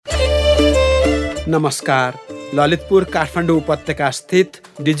नमस्कार। ललितपुर काठमाडौँ उपत्यका स्थित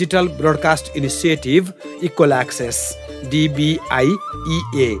digital broadcast initiative equal access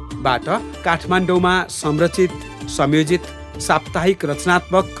DBIEA बाट काठमाडौँमा संरचित संयोजित साप्ताहिक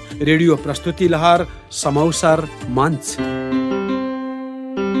रचनात्मक रेडियो प्रस्तुति लहर समौसर मञ्च।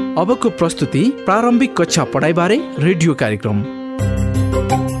 अबको प्रस्तुति प्रारम्भिक कक्षा पढाइबारे रेडियो कार्यक्रम।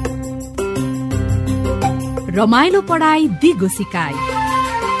 रमाइलो पढाइ दिगो सिकाइ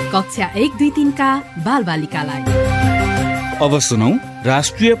कक्षा 1, 2, 3 का बालबालिकालाई। अब सुनौ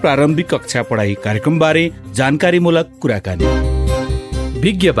राष्ट्रिय प्रारम्भिक कक्षा पढाइ कार्यक्रमबारे जानकारीमूलक कुराकानी।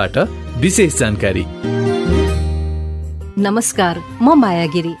 विज्ञबाट विशेष जानकारी। नमस्कार, म माया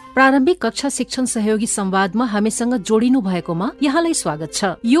गिरी। प्रारम्भिक कक्षा शिक्षण सहयोगी संवादमा हामीसँग जोडिनु भएकोमा यहाँलाई स्वागत छ।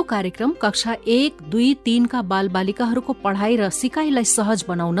 यो कार्यक्रम कक्षा 1, 2, 3 का बालबालिकाहरूको पढाइ र सिकाइलाई सहज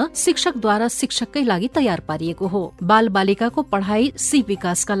बनाउन शिक्षकद्वारा शिक्षककै लागि तयार पारिएको हो। बालबालिकाको पढाइ सिप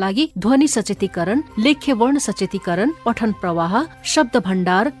विकासका लागि ध्वनि सचेतीकरण, लेख्य वर्ण सचेतीकरण, पठन प्रवाह, शब्द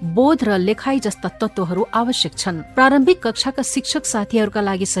भण्डार, बोध र लेखाइ जस्ता तत्त्वहरू आवश्यक छन्। प्रारम्भिक कक्षाका शिक्षक साथीहरूका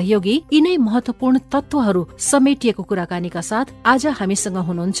लागि सहयोगी यिनै महत्वपूर्ण तत्त्वहरू समेटिएको कुराकानीका साथ आज हामीसँग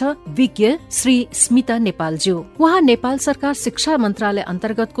हुनुहुन्छ विज्ञ श्री स्मिता नेपालज्यू। उहाँ नेपाल सरकार शिक्षा मन्त्रालय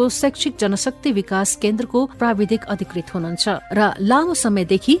अन्तर्गतको शैक्षिक जनशक्ति विकास केन्द्रको प्राविधिक अधिकृत हुनुहुन्छ र लामो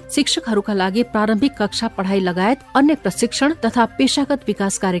समयदेखि शिक्षकहरूका लागि प्रारम्भिक कक्षा पढाइ लगायत अन्य प्रशिक्षण तथा पेशागत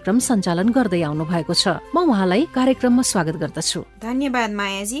विकास कार्यक्रम सञ्चालन गर्दै आउनु भएको छ। म उहाँलाई कार्यक्रममा स्वागत गर्दछु। धन्यवाद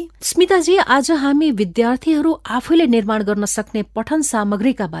मायाजी। स्मिताजी, आज हामी विद्यार्थीहरू आफैले निर्माण गर्न सक्ने पठन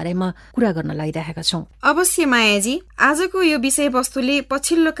सामग्रीका बारेमा कुरा गर्न लागिरहेका छौँ। अवश्य मायाजी, आजको यो विषयवस्तुले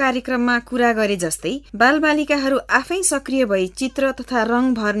पछिल्लो कार्यक्रममा कुरा गरे जस्तै बालबालिकाहरू आफै सक्रिय भई चित्र तथा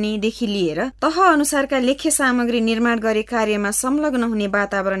रङ भर्नेदेखि लिएर तह अनुसारका लेख्य सामग्री निर्माण गरे कार्यमा संलग्न हुने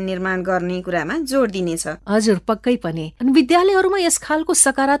वातावरण निर्माण गर्ने कुरामा जोड दिनेछ। हजुर, पक्कै पनि। विद्यालयहरूमा यस खालको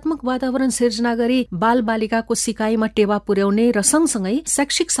सकारात्मक वातावरण सिर्जना गरी बालबालिकाको सिकाइमा टेवा पुर्याउने र सँगसँगै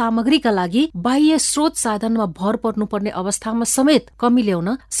शैक्षिक सामग्रीका लागि बाह्य स्रोत साधनमा भर पर्नुपर्ने अवस्थामा समेत कमी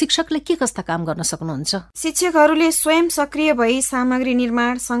ल्याउन शिक्षकले के कस्ता काम गर्न सक्नुहुन्छ? शिक्षकहरूले स्वयं सक्रिय भई सामग्री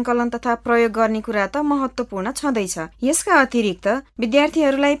निर्माण, संकलन तथा प्रयोग गर्ने कुरा त महत्वपूर्ण छँदैछ। यसका अतिरिक्त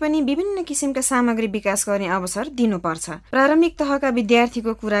विद्यार्थीहरूलाई पनि विभिन्न किसिमका सामग्री विकास गर्ने अवसर दिनुपर्छ। प्रारम्भिक तहका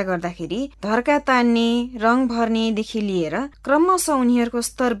विद्यार्थीको कुरा गर्दाखेरि धर्का तान्ने, रङ भर्नेदेखि लिएर क्रमशः उनीहरूको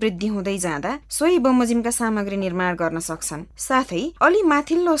स्तर वृद्धि हुँदै जाँदा सोही बमोजिमका सामग्री निर्माण गर्न सक्छन्। साथै अलि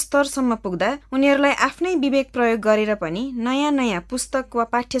माथिल्लो स्तरसम्म पुग्दा उनीहरूलाई आफ्नै विवेक प्रयोग गरेर पनि नयाँ नयाँ पुस्तक वा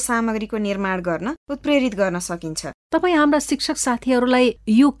पाठ्य सामग्रीको निर्माण गर्न उत्प्रेरित गर्न सकिन्छ। तपाईँ हाम्रा शिक्षक साथीहरूलाई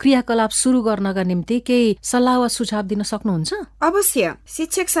यो क्रियाकलाप सुरु गर्नका निम्ति केही सल्लाह वा सुझाव दिन सक्नुहुन्छ? अवश्य।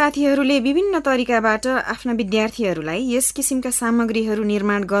 शिक्षक साथीहरूले विभिन्न तरिकाबाट आफ्ना विद्यार्थीहरूलाई यस किसिमका सामग्रीहरू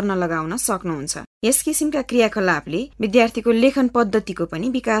निर्माण गर्न लगाउन सक्नुहुन्छ। यस किसिमका क्रियाकलापले विद्यार्थीको लेखन पद्धतिको पनि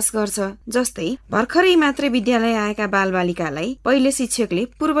विकास गर्छ। जस्तै भर्खरै मात्रै विद्यालय आएका बालबालिकालाई पहिले शिक्षकले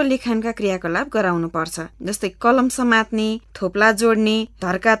पूर्व लेखनका क्रियाकलाप गराउनु पर्छ। जस्तै कलम समात्ने, थोप्ला जोड्ने,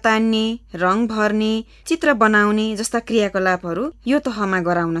 धर्का तान्ने, रङ भर्ने, चित्र बनाउने जस्ता क्रियाकलापहरू यो तहमा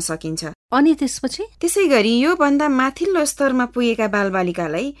गराउन सकिन्छ। अनि त्यसपछि त्यसै गरी यो भन्दा माथिल्लो स्तरमा पुगेका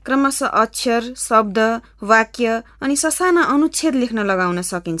बालबालिकालाई क्रमशः अक्षर, शब्द, वाक्य अनि ससाना अनुच्छेद लेख्न लगाउन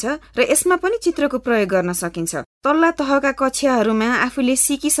सकिन्छ र यसमा पनि चित्रको प्रयोग गर्न सकिन्छ। तल्ला तहका कक्षाहरूमा आफूले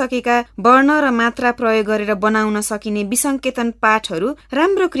सिकिसकेका वर्ण र मात्रा प्रयोग गरेर बनाउन सकिने विसङ्केतन पाठहरू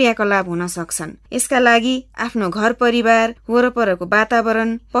राम्रो क्रियाकलाप हुन सक्छन्। यसका लागि आफ्नो घर परिवार, वरपरको वातावरण,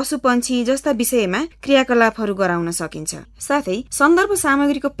 पशुपन्छी जस्ता विषयमा क्रियाकलापहरू गराउन सकिन्छ। साथै सन्दर्भ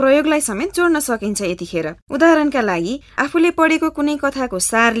सामग्रीको प्रयोगलाई समेत जोड्न सकिन्छ। यतिखेर उदाहरणका लागि आफूले पढेको कुनै कथाको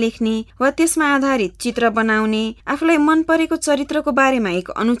सार लेख्ने वा त्यसमा आधारित चित्र बनाउने, आफूलाई मन परेको चरित्रको बारेमा एक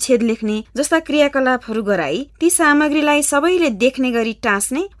अनुच्छेद लेख्ने जस्ता क्रियाकलापहरू गराई ती सामग्रीलाई सबैले देख्ने गरी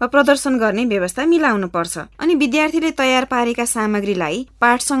टाँस्ने वा प्रदर्शन गर्ने व्यवस्था मिलाउनु पर्छ। अनि विद्यार्थीले तयार पारेका सामग्रीलाई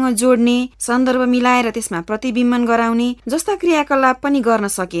पाठसँग जोड्ने, सन्दर्भ मिलाएर त्यसमा प्रतिबिम्बन गराउने जस्ता क्रियाकलाप पनि गर्न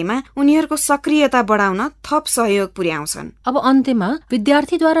सकेमा उनीहरूको सक्रियता बढाउन थप सहयोग पुर्याउँछन्। अब अन्त्यमा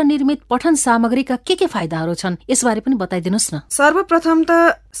विद्यार्थीद्वारा निर्मित पठन सामग्रीका के फाइदाहरू छन् यसबारे पनि बताइदिनुहोस् न। सर्वप्रथम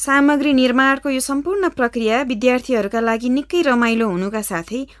त सामग्री निर्माणको यो सम्पूर्ण प्रक्रिया विद्यार्थीहरूका लागि निकै रमाइलो हुनुका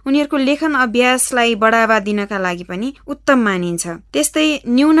साथै उनीहरूको लेखन अभ्यासलाई बढावा दिनका लागि पनि उत्तम मानिन्छ। त्यस्तै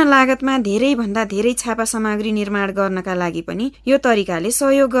न्यून लागतमा धेरै भन्दा धेरै छापा सामग्री निर्माण गर्नका लागि पनि यो तरिकाले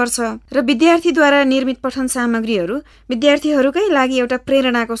सहयोग गर्छ र विद्यार्थीद्वारा निर्मित पठन सामग्रीहरू विद्यार्थीहरूकै लागि एउटा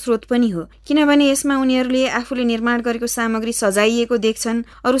प्रेरणाको स्रोत पनि हो, किनभने यसमा उनीहरूले आफूले निर्माण गरेको सामग्री सजाइएको देख्छन्,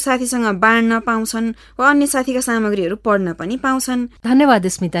 अरू साथीसँग बाँड्न पाउँछन् वा अन्य साथीका सामग्रीहरू पढ्न पनि पाउँछन्। धन्यवाद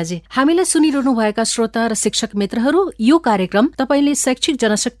स्मिताजी। हामीलाई सुनिरहनु भएका श्रोता र शिक्षक मित्रहरू, यो कार्यक्रम तपाईले शैक्षिक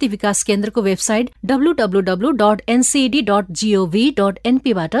जनशक्ति विकास केन्द्रको वेबसाइट www.sciccc.org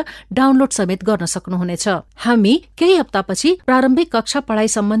www.nced.gov.np बाट डाउनलोड समेत गर्न सक्नुहुनेछ। हामी केही हप्तापछि प्रारम्भिक कक्षा पढाइ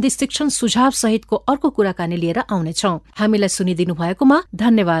सम्बन्धी शिक्षण सुझाव सहितको अर्को कुराकानी लिएर आउनेछौँ। हामीलाई सुनिदिनु भएकोमा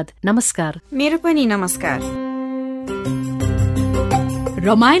धन्यवाद। नमस्कार। मेरो पनि नमस्कार।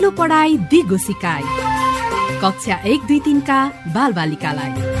 रमाइलो पढाइ दिगो सिकाइ कक्षा 1, 2, 3 का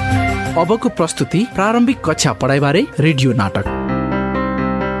बालबालिकालाई। अबको प्रस्तुति प्रारम्भिक कक्षा पढाइबारे रेडियो नाटक।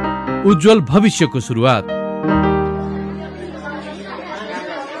 उज्जवल भविष्यको सुरुवात।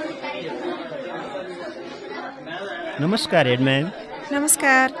 नमस्कार हेडम्याम।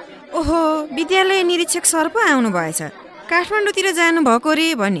 नमस्कार। ओहो, विद्यालय निरीक्षक सर पो आउनु भएछ। काठमाडौँतिर जानु भएको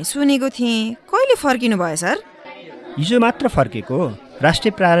रे भन्ने सुनेको थिएँ। कहिले फर्किनु भयो सर? हिजो मात्र फर्केको।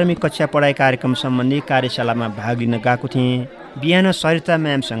 राष्ट्रिय प्रारम्भिक कक्षा पढाइ कार्यक्रम सम्बन्धी कार्यशालामा भाग लिन गएको थिएँ। बिहान सरिता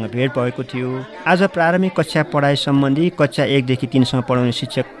म्यामसँग भेट भएको थियो। आज प्रारम्भिक कक्षा पढाइ सम्बन्धी कक्षा 1 देखि 3 सम्म पढाउने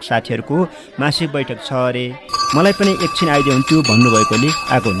शिक्षक साथीहरूको मासिक बैठक छ अरे। मलाई पनि एकछिन आइदियो हुन्थ्यो भन्नुभएकोले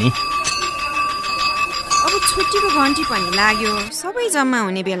आएको नि। अब छुट्टीको घन्टी पनि लाग्यो। सबै जम्मा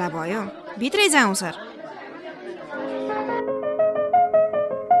हुने बेला भयो। भित्रै जाउँ सर।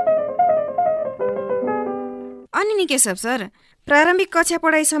 अनि नि केशव सर, प्रारम्भिक कक्षा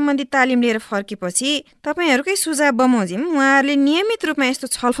पढाइ सम्बन्धी तालिम लिएर फर्केपछि तपाईँहरूकै सुझाव बमोजिम उहाँहरूले नियमित रूपमा यस्तो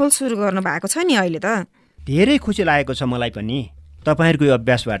छलफल सुरु गर्नु भएको छ नि अहिले त। धेरै खुसी लागेको छ मलाई पनि तपाईँहरूको यो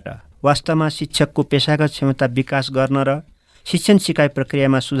अभ्यासबाट। वास्तवमा शिक्षकको पेशागत क्षमता विकास गर्न र शिक्षण सिकाइ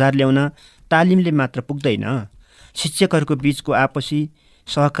प्रक्रियामा सुधार ल्याउन तालिमले मात्र पुग्दैन। शिक्षकहरूको बीचको आपसी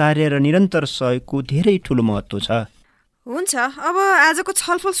सहकार्य र निरन्तर सहयोगको धेरै ठुलो महत्त्व छ। हुन्छ, अब आजको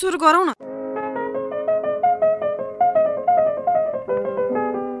छलफल सुरु गरौँ न।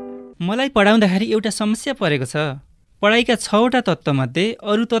 मलाई पढाउँदाखेरि एउटा समस्या परेको छ। पढाइका 6वटा तत्त्वमध्ये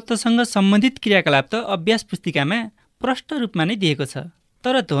अरू तत्त्वसँग सम्बन्धित क्रियाकलाप त अभ्यास पुस्तिकामा प्रष्ट रूपमा नै दिएको छ,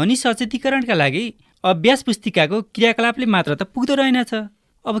 तर ध्वनि सचेतीकरणका लागि अभ्यास पुस्तिकाको क्रियाकलापले मात्र त पुग्दो रहेनछ।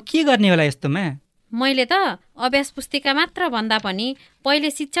 अब के गर्ने होला यस्तोमा? मैले त अभ्यास पुस्तिका मात्र भन्दा पनि पहिले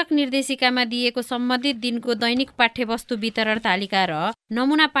शिक्षक निर्देशिकामा दिएको सम्बन्धित दिनको दैनिक पाठ्यवस्तु वितरण तालिका र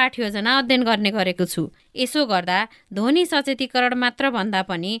नमुना पाठ योजना अध्ययन गर्ने गरेको छु। यसो गर्दा ध्वनि सचेतीकरण मात्र भन्दा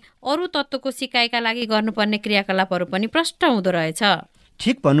पनि अरू तत्त्वको सिकाइका लागि गर्नुपर्ने क्रियाकलापहरू पनि प्रष्ट हुँदो रहेछ।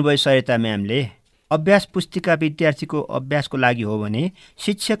 ठिक भन्नुभयो सरिता म्यामले। अभ्यास पुस्तिका विद्यार्थीको अभ्यासको लागि हो भने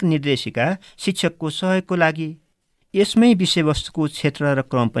शिक्षक निर्देशिका शिक्षकको सहयोगको लागि। यसमै विषयवस्तुको क्षेत्र र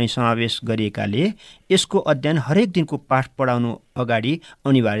क्रम पनि समावेश गरिएकाले यसको अध्ययन हरेक दिनको पाठ पढाउनु अगाडि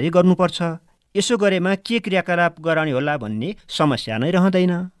अनिवार्य गर्नुपर्छ। यसो गरेमा के क्रियाकलाप गराउने होला भन्ने समस्या नै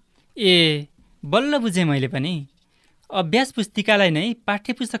रहँदैन। ए, बल्ल बुझेँ मैले पनि। अभ्यास पुस्तिकालाई नै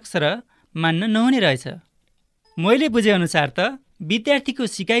पाठ्यपुस्तक सरह मान्न नहुने रहेछ। मैले बुझेअनुसार त विद्यार्थीको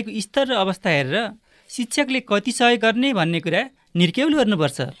सिकाइको स्तर र अवस्था हेरेर शिक्षकले कति सहयोग गर्ने भन्ने कुरा निर्केल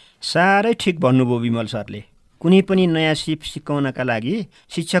गर्नुपर्छ। साह्रै ठिक भन्नुभयो विमल सरले। कुनै पनि नयाँ सिप सिकाउनका लागि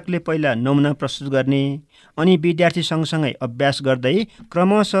शिक्षकले पहिला नमुना प्रस्तुत गर्ने, अनि विद्यार्थी सँगसँगै अभ्यास गर्दै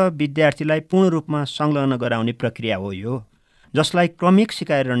क्रमशः विद्यार्थीलाई पूर्ण रूपमा संलग्न गराउने प्रक्रिया हो यो, जसलाई क्रमिक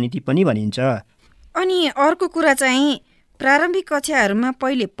सिकाइ रणनीति पनि भनिन्छ। अनि अर्को कुरा चाहिँ प्रारम्भिक कक्षाहरूमा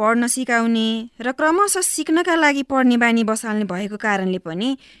पहिले पढ्न सिकाउने र क्रमशः सिक्नका लागि पढ्ने बानी बसाल्ने भएको कारणले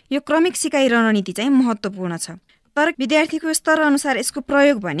पनि यो क्रमिक सिकाइ रणनीति चाहिँ महत्त्वपूर्ण छ। तर विद्यार्थीको स्तर अनुसार यसको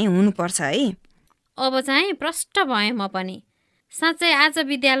प्रयोग भने हुनुपर्छ है। अब चाहिँ प्रष्ट भएँ म पनि। साँच्चै आज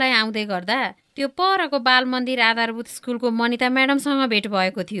विद्यालय आउँदै गर्दा त्यो परको बाल मन्दिर आधारभूत स्कुलको मनिता म्याडमसँग भेट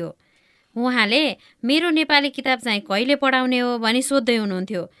भएको थियो। उहाँले मेरो नेपाली किताब चाहिँ कहिले पढाउने हो भनी सोध्दै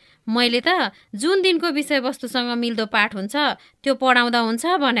हुनुहुन्थ्यो। मैले त जुन दिनको विषयवस्तुसँग मिल्दो पाठ हुन्छ त्यो पढाउँदा हुन्छ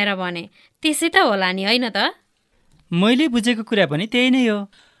भनेर भने। त्यसै त होला नि, होइन त? मैले बुझेको कुरा पनि त्यही नै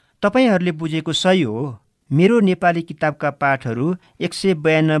हो। तपाईँहरूले बुझेको सही हो। मेरो नेपाली किताबका पाठहरू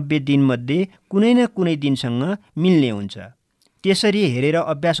 192 दिनमध्ये कुनै न कुनै दिनसँग मिल्ने हुन्छ। त्यसरी हेरेर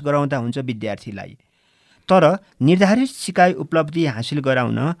अभ्यास गराउँदा हुन्छ विद्यार्थीलाई। तर निर्धारित सिकाइ उपलब्धि हासिल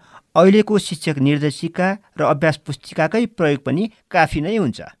गराउन अहिलेको शिक्षक निर्देशिका र अभ्यास पुस्तिकाकै प्रयोग पनि काफी नै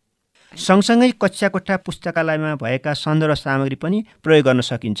हुन्छ। सँगसँगै कक्षा कोठा पुस्तकालयमा भएका सन्दर्भ सामग्री पनि प्रयोग गर्न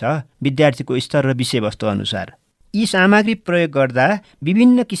सकिन्छ विद्यार्थीको स्तर र विषयवस्तु अनुसार। यी सामग्री प्रयोग गर्दा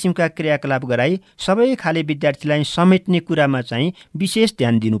विभिन्न किसिमका क्रियाकलाप गराई सबै खाले विद्यार्थीलाई समेट्ने कुरामा चाहिँ विशेष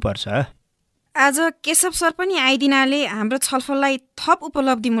ध्यान दिनुपर्छ। आज केशव सर पनि आइदिनाले हाम्रो छलफललाई थप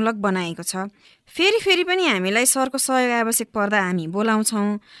उपलब्धिमूलक बनाएको छ। फेरि पनि हामीलाई सरको सहयोग आवश्यक पर्दा हामी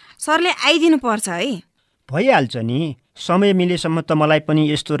बोलाउँछौँ। सरले आइदिनु पर्छ है। भइहाल्छ नि। समय मिलेसम्म त मलाई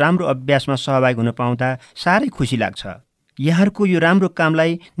पनि यस्तो राम्रो अभ्यासमा सहभागी हुन पाउँदा साह्रै खुसी लाग्छ। यहाँहरूको यो राम्रो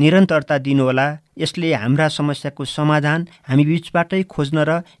कामलाई निरन्तरता दिनुहोला। यसले हाम्रा समस्याको समाधान हामी बीचबाटै खोज्न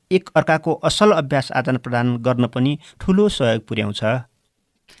र एक अर्काको असल अभ्यास आदान प्रदान गर्न पनि ठुलो सहयोग पुर्याउँछ।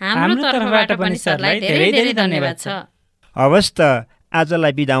 हाम्रो तर्फबाट पनि सरलाई धेरै धेरै धन्यवाद छ। हवस् त,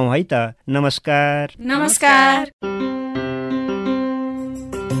 आजलाई बिदा हौँ है त। नमस्कार। नमस्कार।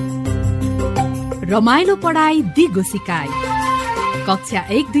 रमाइलो पढाइ दिगो सिकाइ कक्षा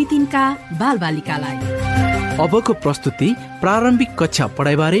 1, 2, 3 का बालबालिकालाई। अबको प्रस्तुति प्रारम्भिक कक्षा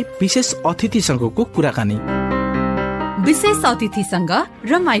पढाइबारे विशेष अतिथिसँगको कुराकानी। विशेष अतिथिसँग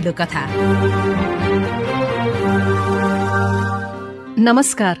रमाइलो कथा।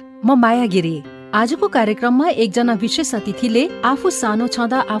 नमस्कार, म माया गिरी। आजको कार्यक्रममा एकजना विशेष अतिथिले आफू सानो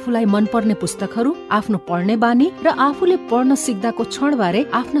छँदा आफूलाई मनपर्ने पुस्तकहरू, आफ्नो पढ्ने बानी र आफूले पढ्न सिक्दाको क्षणबारे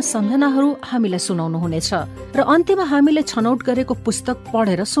आफ्ना सम्झनाहरू हामीलाई सुनाउनुहुनेछ र अन्त्यमा हामीले छनौट गरेको पुस्तक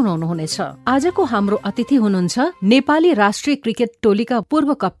पढेर सुनाउनुहुनेछ। आजको हाम्रो अतिथि हुनुहुन्छ नेपाली राष्ट्रिय क्रिकेट टोलीका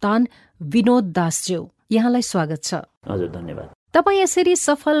पूर्व कप्तान विनोद दासज्यू। यहाँलाई स्वागत छ। हजुर, धन्यवाद। तपाईँ यसरी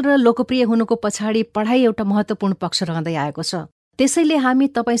सफल र लोकप्रिय हुनुको पछाडि पढाइ एउटा महत्वपूर्ण पक्ष रहँदै आएको छ। त्यसैले हामी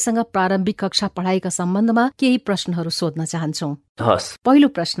तपाईसँग प्रारम्भिक कक्षा पढाइका सम्बन्धमा केही प्रश्नहरू सोध्न चाहन्छौँ। पहिलो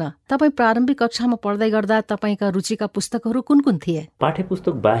प्रश्न, तपाईँ प्रारम्भिक कक्षामा पढ्दै गर्दा तपाईँका रुचिका पुस्तकहरू कुन कुन थिए? पाठ्य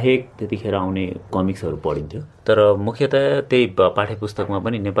पुस्तक बाहेक त्यतिखेर आउने कमिक्सहरू पढिन्थ्यो, तर मुख्यतः त्यही पाठ्य पुस्तकमा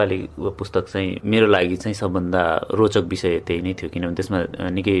पनि नेपाली पुस्तक चाहिँ मेरो लागि चाहिँ सबभन्दा रोचक विषय त्यही नै थियो, किनभने त्यसमा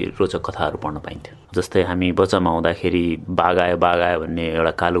निकै रोचक कथाहरू पढ्न पाइन्थ्यो। जस्तै हामी बच्चामा हुँदाखेरि बाघ आयो भन्ने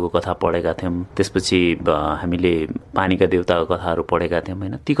एउटा कालुको कथा पढेका थियौँ। त्यसपछि हामीले पानीका देवताको कथाहरू पढेका थियौँ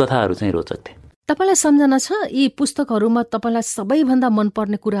होइन। ती कथाहरू चाहिँ रोचक थिए। तपाईलाई सम्झना छ यी पुस्तकहरूमा तपाईँलाई सबैभन्दा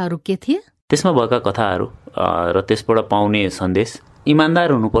मनपर्ने कुराहरू के थिए? त्यसमा भएका कथाहरू र त्यसबाट पाउने सन्देश,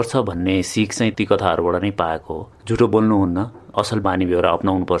 इमान्दार हुनुपर्छ भन्ने सिक चाहिँ ती कथाहरूबाट नै पाएको हो। झुटो बोल्नुहुन्न, असल बानी व्यवहार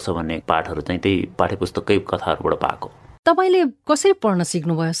अपनाउनुपर्छ भन्ने पाठहरू चाहिँ त्यही पाठ्य पुस्तककै कथाहरूबाट पाएको। तपाईले कसरी पढ्न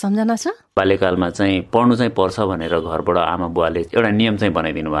सिक्नुभयो, सम्झना छ? बाल्यकालमा चाहिँ पढ्नु चाहिँ पर्छ भनेर घरबाट आमा बुवाले एउटा नियम चाहिँ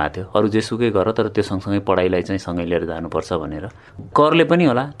बनाइदिनु भएको थियो। अरू जेसुकै गर, तर त्यो सँगसँगै पढाइलाई चाहिँ सँगै लिएर जानुपर्छ भनेर। करले पनि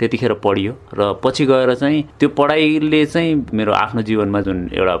होला त्यतिखेर पढियो र पछि गएर चाहिँ त्यो पढाइले चाहिँ मेरो आफ्नो जीवनमा जुन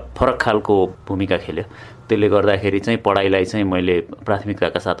एउटा फरक खालको भूमिका खेल्यो, त्यसले गर्दाखेरि चाहिँ पढाइलाई चाहिँ मैले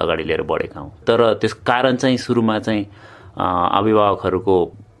प्राथमिकताका साथ अगाडि लिएर बढेका हुँ। तर त्यस कारण चाहिँ सुरुमा चाहिँ अभिभावकहरूको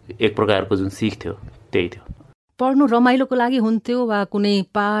एक प्रकारको जुन सिख थियो त्यही थियो। पढ्नु रमाइलोको लागि हुन्थ्यो वा कुनै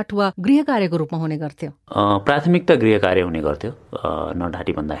पाठ वा गृह कार्यको रूपमा हुने गर्थ्यो? प्राथमिकता गृह कार्य हुने गर्थ्यो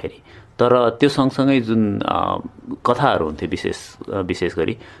नढाँटी भन्दाखेरि। तर त्यो सँगसँगै जुन कथाहरू हुन्थे विशेष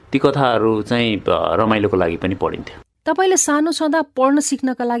गरी ती कथाहरू चाहिँ रमाइलोको लागि पनि पढिन्थ्यो। तपाईले सानो छँदा पढ्न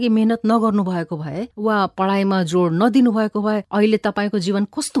सिक्नका लागि मेहनत नगर्नु भएको भए वा पढाइमा जोड नदिनु भएको भए अहिले तपाईँको जीवन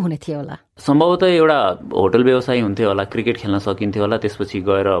कस्तो हुने थियो होला? सम्भवतः एउटा होटल व्यवसायी हुन्थ्यो होला, क्रिकेट खेल्न सकिन्थ्यो होला। त्यसपछि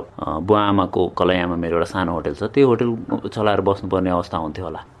गएर बुवा आमाको कलैयामा मेरो एउटा सानो होटल छ, त्यो होटल चलाएर बस्नुपर्ने अवस्था हुन्थ्यो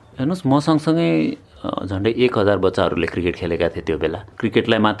होला। हेर्नुहोस्, म सँगसँगै झन्डै 1000 बच्चाहरूले क्रिकेट खेलेका थिए त्यो बेला।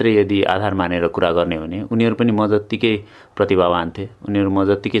 क्रिकेटलाई मात्रै यदि आधार मानेर कुरा गर्ने हो भने उनीहरू पनि म जत्तिकै प्रतिभावान थिए, उनीहरू म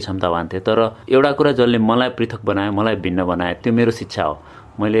जत्तिकै क्षमतावान थिए। तर एउटा कुरा जसले मलाई पृथक बनायो, मलाई भिन्न बनायो, त्यो मेरो शिक्षा हो।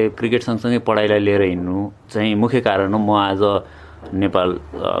 मैले क्रिकेट सँगसँगै पढाइलाई लिएर हिँड्नु चाहिँ मुख्य कारण हो। म आज नेपाल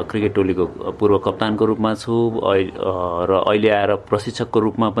क्रिकेट टोलीको पूर्व कप्तानको रूपमा छु र अहिले आएर प्रशिक्षकको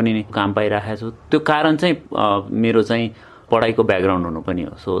रूपमा पनि काम पाइरहेको छु। त्यो कारण चाहिँ मेरो चाहिँ पढाइको ब्याकग्राउन्ड हुनु पनि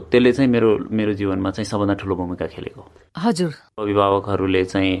हो। सो त्यसले चाहिँ मेरो जीवनमा चाहिँ सबभन्दा ठुलो भूमिका खेलेको। हजुर, अभिभावकहरूले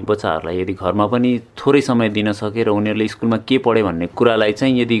चाहिँ बच्चाहरूलाई यदि घरमा पनि थोरै समय दिन सके र उनीहरूले स्कुलमा के पढे भन्ने कुरालाई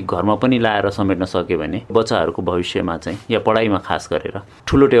चाहिँ यदि घरमा पनि लाएर समेट्न सके भने बच्चाहरूको भविष्यमा चाहिँ या पढाइमा खास गरेर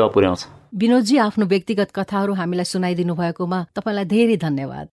ठुलो टेवा पुर्याउँछ। विनोदजी, आफ्नो व्यक्तिगत कथाहरू हामीलाई सुनाइदिनु भएकोमा तपाईँलाई धेरै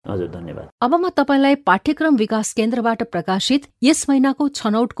धन्यवाद। हजुर, धन्यवाद। अब म तपाईँलाई पाठ्यक्रम विकास केन्द्रबाट प्रकाशित यस महिनाको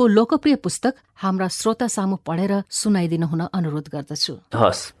छनौटको लोकप्रिय पुस्तक हाम्रा श्रोता सामु पढेर सुनाइदिनु हुन अनुरोध गर्दछु।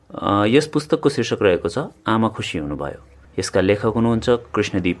 हस्, यस पुस्तकको शीर्षक रहेको छ आमा खुसी हुनुभयो। यसका लेखक हुनुहुन्छ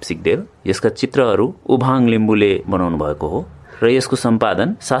कृष्णदीप सिगदेल। यसका चित्रहरू उभाङ लिम्बुले बनाउनु भएको हो र यसको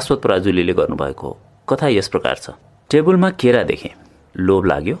सम्पादन शाश्वत पराजुलीले गर्नुभएको हो। कथा यस प्रकार छ। टेबलमा केरा देखेँ, लोभ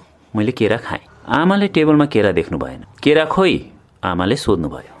लाग्यो, मैले केरा खाएँ। आमाले टेबलमा केरा देख्नु भएन। केरा खोइ, आमाले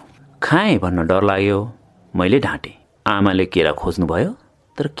सोध्नुभयो। खाएँ भन्न डर लाग्यो, मैले ढाँटेँ। आमाले केरा खोज्नुभयो,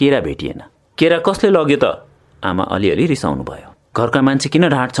 तर केरा भेटिएन। केरा कसले लग्यो त? आमा अलिअलि रिसाउनु भयो। घरका मान्छे किन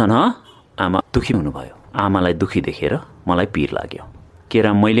ढाँट्छन्? आमा दुखी हुनुभयो। आमालाई दुखी देखेर मलाई पिर लाग्यो।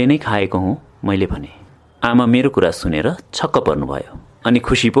 केरा मैले नै खाएको हुँ, मैले भने। आमा मेरो कुरा सुनेर छक्क पर्नुभयो अनि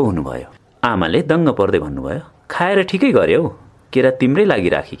खुसी पो हुनुभयो। आमाले दङ्ग पर्दै भन्नुभयो, खाएर ठिकै गर्यौ, केरा तिम्रै लागि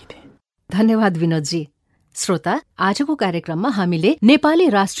राखेकी थिए। धन्यवाद विनोदजी। श्रोता, आजको कार्यक्रममा हामीले नेपाली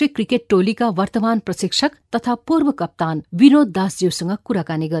राष्ट्रिय क्रिकेट टोलीका वर्तमान प्रशिक्षक तथा पूर्व कप्तान विनोद दासज्यूसँग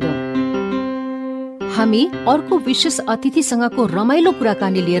कुराकानी गर्यौं। हामी अर्को विशेष अतिथिसँगको रमाइलो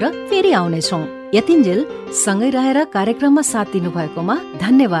कुराकानी लिएर फेरि आउनेछौँ। यतिन्जेल सँगै रहेर कार्यक्रममा साथ दिनु भएकोमा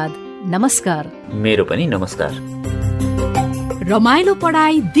धन्यवाद। नमस्कार। मेरो पनि नमस्कार। रमाइलो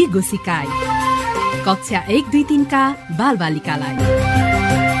पढाइ दिगो सिकाइ कक्षा 1, 2, 3 का बालबालिकालाई।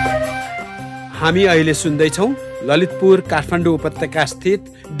 हामी अहिले सुन्दैछौँ ललितपुर काठमाडौँ उपत्यका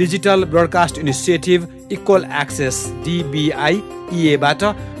स्थित digital broadcast initiative equal access DBI बाट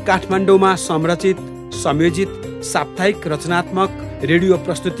काठमाडौँमा संरचित संयोजित साप्ताहिक रचनात्मक रेडियो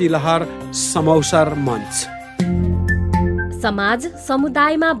प्रस्तुति लहर समौसर मञ्च। समाज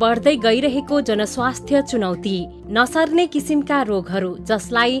समुदायमा बढ्दै गइरहेको जनस्वास्थ्य चुनौती, नसर्ने किसिमका रोगहरू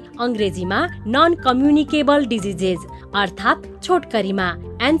जसलाई अङ्ग्रेजीमा नन कम्युनिकेबल डिजिजेज अर्थात् छोटकरीमा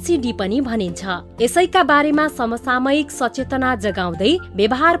NCD पनि भनिन्छ। यसैका बारेमा समसामयिक सचेतना जगाउँदै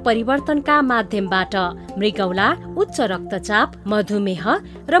व्यवहार परिवर्तनका माध्यमबाट मृगौला, उच्च रक्तचाप, मधुमेह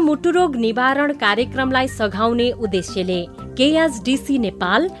र मुटुरोग निवारण कार्यक्रमलाई सघाउने उद्देश्यले KSDC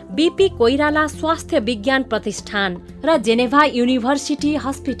नेपाल, BP कोइराला स्वास्थ्य विज्ञान प्रतिष्ठान र जेनेभा युनिभर्सिटी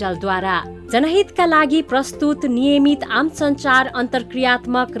हस्पिटलद्वारा जनहितका लागि प्रस्तुत नियमित आम सञ्चार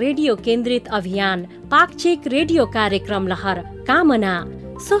अन्तर्क्रियात्मक रेडियो केन्द्रित अभियान पाक्षिक रेडियो कार्यक्रम लहर कामना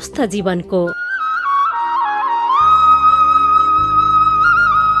स्वस्थ जीवनको।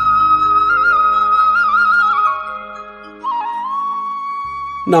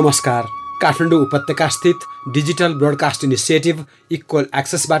 नमस्कार। काठमाडौँ उपत्यका स्थित डिजिटल ब्रोडकास्ट इनिसिएटिभ इक्वल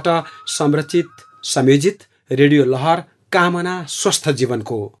एक्सेसबाट संरचित संयोजित रेडियो लहर कामना स्वस्थ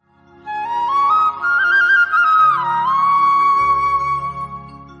जीवनको।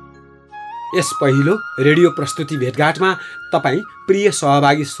 यस पहिलो रेडियो प्रस्तुति भेटघाटमा तपाईँ प्रिय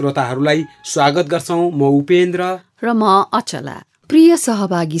सहभागी श्रोताहरूलाई स्वागत गर्छौँ। म उपेन्द्र र म अचला। प्रिय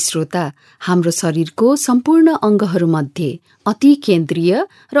सहभागी श्रोता, हाम्रो शरीरको सम्पूर्ण अङ्गहरूमध्ये अति केन्द्रीय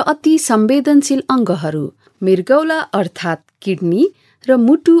र अति संवेदनशील अङ्गहरू मृगौला अर्थात् किडनी र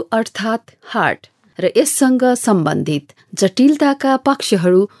मुटु अर्थात् हार्ट र यससँग सम्बन्धित जटिलताका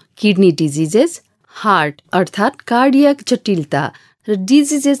पक्षहरू किडनी डिजिजेज, हार्ट अर्थात् कार्डियक जटिलता र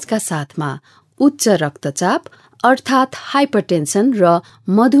डिजिजेजका साथमा उच्च रक्तचाप अर्थात् हाइपरटेन्सन र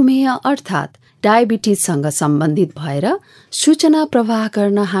मधुमेह अर्थात् डायबिटिजसँग सम्बन्धित भएर सूचना प्रवाह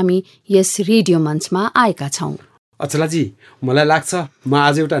गर्न हामी यस रेडियो मञ्चमा आएका छौँ। अचलाजी, मलाई लाग्छ म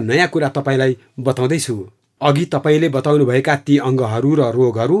आज एउटा नयाँ कुरा तपाईँलाई बताउँदैछु। अघि तपाईँले बताउनुभएका ती अङ्गहरू र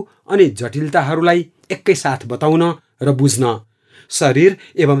रोगहरू अनि जटिलताहरूलाई एकैसाथ बताउन र बुझ्न शरीर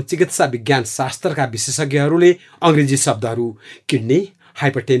एवं चिकित्सा विज्ञान शास्त्रका विशेषज्ञहरूले अङ्ग्रेजी शब्दहरू किडनी,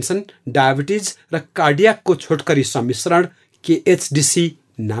 हाइपरटेन्सन, डायबिटिज र कार्डियाकको छोटकरी सम्मिश्रण KHDC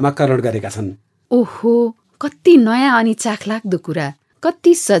नामाकरण गरेका छन्। ओहो, कति नयाँ अनि चाखलाग्दो कुरा।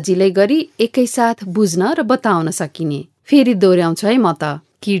 कति सजिलै गरी एकैसाथ बुझ्न र बताउन सकिने। फेरि दोहोऱ्याउँछु है म त।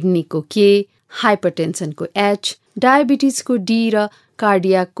 किडनीको K, हाइपरटेन्सनको H, डायबिटिजको D र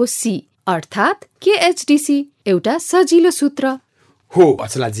कार्डियाकको C अर्थात् KHDC एउटा सजिलो सूत्र हो।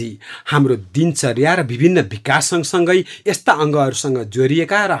 अचलाजी, हाम्रो दिनचर्या र विभिन्न विकास सँगसँगै यस्ता अङ्गहरूसँग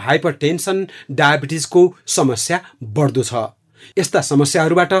जोडिएका र हाइपरटेन्सन, डायबिटिजको समस्या बढ्दो छ। यस्ता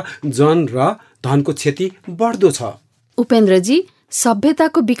समस्याहरूबाट जन र धनको क्षति बढ्दो छ। उपेन्द्रजी,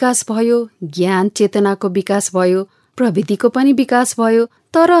 सभ्यताको विकास भयो, ज्ञान चेतनाको विकास भयो, प्रविधिको पनि विकास भयो,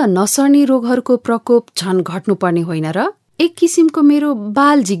 तर नसर्ने रोगहरूको प्रकोप झन् घट्नुपर्ने होइन र? एक किसिमको मेरो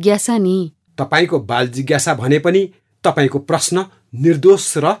बाल जिज्ञासा नि। तपाईँको बाल जिज्ञासा भने पनि तपाईँको प्रश्न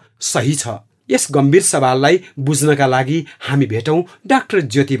निर्दोष र सही छ। यस गम्भीर सवाललाई बुझ्नका लागि हामी भेटौँ डाक्टर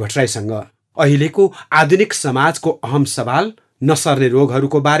ज्योति भट्टराईसँग। अहिलेको आधुनिक समाजको अहम सवाल नसर्ने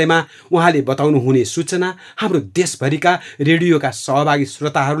रोगहरूको बारेमा उहाँले बताउनु हुने सूचना हाम्रो देशभरिका रेडियोका सहभागी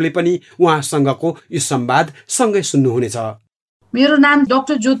श्रोताहरूले पनि उहाँसँगको यो संवाद सँगै सुन्नुहुनेछ। मेरो नाम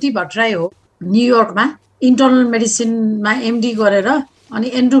डाक्टर ज्योति भट्टराई हो। न्युयोर्कमा इन्टर्नल मेडिसिनमा MD गरेर अनि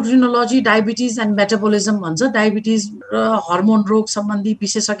एन्डोक्रिनोलोजी, डायबिटिज एन्ड मेटाबोलिजम भन्छ, डायबिटिज र हर्मोन रोग सम्बन्धी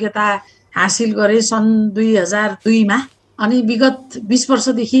विशेषज्ञता हासिल गरे सन् 2002मा। अनि विगत 20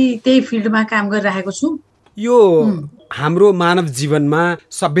 वर्षदेखि त्यही फिल्डमा काम गरिरहेको छु। यो हाम्रो मानव जीवनमा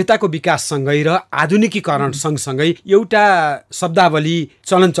सभ्यताको विकाससँगै र आधुनिकीकरण सँगसँगै एउटा शब्दावली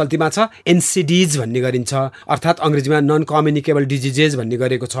चलन चल्तीमा छ, NCDs भन्ने गरिन्छ, अर्थात् अङ्ग्रेजीमा नन कम्युनिकेबल डिजिजेज भन्ने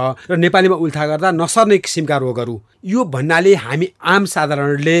गरेको छ र नेपालीमा उल्था गर्दा नसर्ने किसिमका रोगहरू। यो भन्नाले हामी आम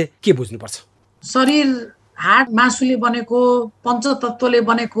साधारणले के बुझ्नुपर्छ? शरीर हाड मासुले बनेको, पञ्चतत्त्वले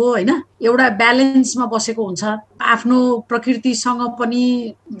बनेको होइन, एउटा ब्यालेन्समा बसेको हुन्छ। आफ्नो प्रकृतिसँग पनि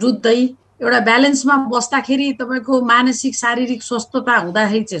जुझ्दै एउटा ब्यालेन्समा बस्दाखेरि तपाईँको मानसिक शारीरिक स्वस्थता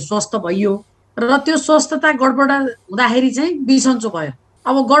हुँदाखेरि चाहिँ स्वस्थ भइयो र त्यो स्वस्थता गडबड हुँदाखेरि चाहिँ बिसन्चो भयो।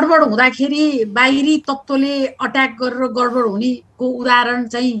 अब गडबड हुँदाखेरि बाहिरी तत्त्वले अट्याक गरेर गडबड हुनेको उदाहरण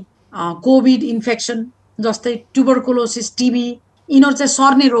चाहिँ कोभिड इन्फेक्सन जस्तै ट्युबरकुलोसिस, TB, यिनीहरू चाहिँ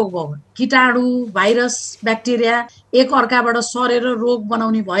सर्ने रोग भयो। कीटाणु, भाइरस, ब्याक्टेरिया एक अर्काबाट सरेर रोग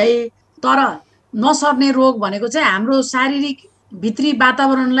बनाउने भए। तर नसर्ने रोग भनेको चाहिँ हाम्रो शारीरिक भित्री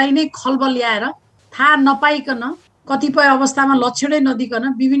वातावरणलाई नै खलबल ल्याएर थाहा नपाइकन कतिपय अवस्थामा लक्षणै नदिकन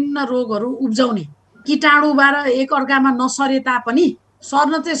विभिन्न रोगहरू उब्जाउने, कीटाणुबाट एक अर्कामा नसरे तापनि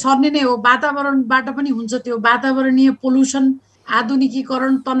सर्न चाहिँ सर्ने नै हो, वातावरणबाट पनि हुन्छ। त्यो वातावरणीय पोल्युसन,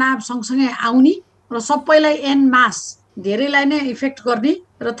 आधुनिकीकरण, तनाव सँगसँगै आउने र सबैलाई एन मास धेरैलाई नै इफेक्ट गर्ने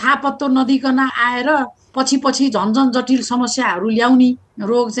र थाहा पत्तो नदिकन आएर पछि झन्झन जटिल समस्याहरू ल्याउने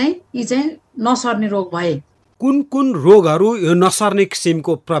रोग चाहिँ यी चाहिँ नसर्ने रोग भए। कुन कुन रोगहरू यो नसर्ने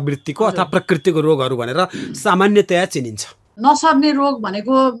किसिमको प्रवृत्तिको अथवा प्रकृतिको रोगहरू भनेर सामान्यतया चिनिन्छ? नसर्ने रोग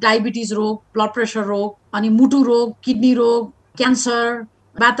भनेको डायबिटिज रोग, ब्लड प्रेसर रोग, अनि मुटु रोग, किडनी रोग, क्यान्सर,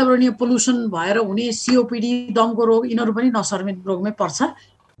 वातावरणीय पोल्युसन भएर हुने सिओपिडी, दमको रोग, यिनीहरू पनि नसर्ने रोगमै पर्छ।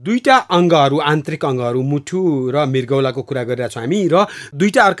 दुईटा अङ्गहरू, आन्तरिक अङ्गहरू मुठु र मृगौलाको कुरा गरिरहेको छौँ हामी, र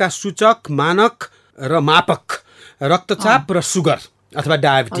दुईटा अर्का सूचक, मानक र मापक, रक्तचाप र सुगर अथवा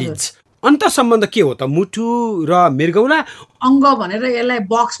डायबिटिज, अन्त सम्बन्ध के हो त मुठु र मृगौला? अङ्ग भनेर यसलाई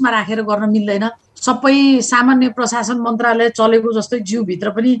बक्समा राखेर गर्न मिल्दैन। सबै सामान्य प्रशासन मन्त्रालय चलेको जस्तै जिउभित्र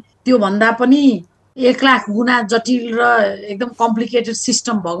पनि त्योभन्दा पनि 1,00,000 गुणा जटिल र एकदम कम्प्लिकेटेड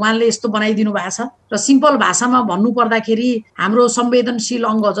सिस्टम भगवानले यस्तो बनाइदिनु भएको छ। र सिम्पल भाषामा भन्नु पर्दाखेरि हाम्रो संवेदनशील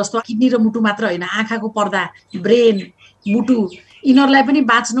अङ्ग जस्तो किडनी र मुटु मात्र होइन, आँखाको पर्दा, ब्रेन, मुटु, यिनीहरूलाई पनि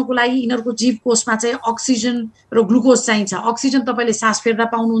बाँच्नको लागि यिनीहरूको जीवकोषमा चाहिँ अक्सिजन र ग्लुकोज चाहिन्छ। अक्सिजन तपाईँले सास फेर्दा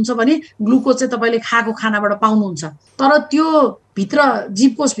पाउनुहुन्छ भने ग्लुकोज चाहिँ तपाईँले खाएको खानाबाट पाउनुहुन्छ। तर त्यो भित्र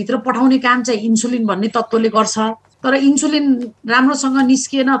जीवकोषभित्र पठाउने काम चाहिँ इन्सुलिन भन्ने तत्त्वले गर्छ। तर इन्सुलिन राम्रोसँग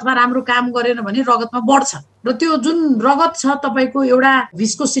निस्किएन अथवा राम्रो काम गरेन भने रगतमा बढ्छ, र त्यो जुन रगत छ तपाईँको एउटा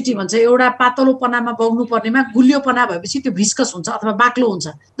भिस्कोसिटी भन्छ, एउटा पातलोपनामा बग्नु पर्नेमा गुलियोपना भएपछि त्यो भिस्कस हुन्छ अथवा बाक्लो हुन्छ।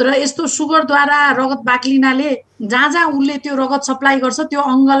 तर यस्तो सुगरद्वारा रगत बाक्लिनाले जहाँ उसले त्यो रगत सप्लाई गर्छ त्यो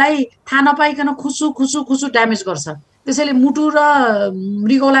अङ्गलाई थाहा नपाइकन खुसु ड्यामेज गर्छ। त्यसैले मुटु र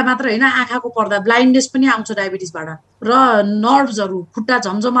मृगौला मात्र होइन, आँखाको पर्दा, ब्लाइन्डनेस पनि आउँछ डायबिटिजबाट, र नर्भ्सहरू, खुट्टा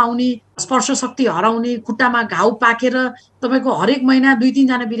झमझमाउने, स्पर्श शक्ति हराउने, खुट्टामा घाउ पाकेर तपाईँको हरेक महिना 2-3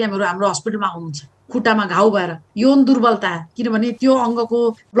 जना बिरामीहरू हाम्रो हस्पिटलमा आउनुहुन्छ खुट्टामा घाउ भएर। यौन दुर्बलता, किनभने त्यो अङ्गको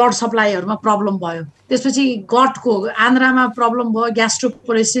ब्लड सप्लाईहरूमा प्रब्लम भयो। त्यसपछि गटको, आन्द्रामा प्रब्लम भयो,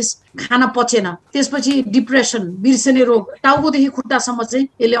 ग्यास्ट्रोपोरेसिस, खाना पचेन। त्यसपछि डिप्रेसन, बिर्सने रोग, टाउकोदेखि खुट्टासम्म चाहिँ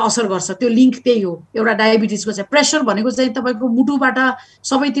यसले असर गर्छ। त्यो लिङ्क त्यही हो एउटा डायबिटिजको चाहिँ। प्रेसर भनेको चाहिँ तपाईँको मुटुबाट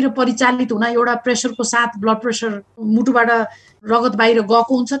सबैतिर परिचालित हुन एउटा प्रेसरको साथ ब्लड प्रेसर मुटुबाट रगत बाहिर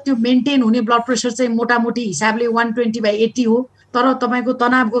गएको हुन्छ। त्यो मेन्टेन हुने ब्लड प्रेसर चाहिँ मोटामोटी हिसाबले 120/80 हो। तर तपाईँको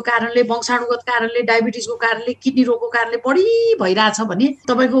तनावको कारणले, वंशाणुगत कारणले, डायबिटिजको कारणले, किडनी रोगको कारणले बढी भइरहेछ भने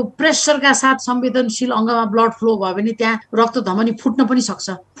तपाईँको प्रेसरका साथ संवेदनशील अङ्गमा ब्लड फ्लो भयो भने त्यहाँ रक्त धमनी फुट्न पनि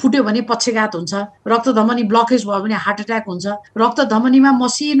सक्छ। फुट्यो भने पक्षघात हुन्छ, रक्त धमनी ब्लकेज भयो भने हार्ट एट्याक हुन्छ, रक्त धमनीमा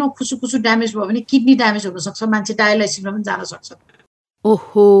मसिनो खुसु ड्यामेज भयो भने किडनी ड्यामेज हुन सक्छ, मान्छे डायलाइसिसमा पनि जान सक्छ।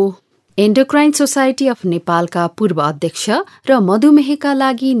 ओहो, एन्डोक्राइन सोसाइटी अफ नेपालका पूर्व अध्यक्ष र मधुमेहका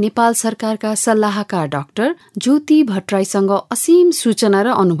लागि नेपाल सरकारका सल्लाहकार डाक्टर ज्योति भट्टराईसँग असीम सूचना र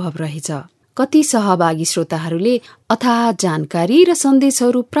अनुभव रहेछ। कति सहभागी श्रोताहरूले अथाह जानकारी र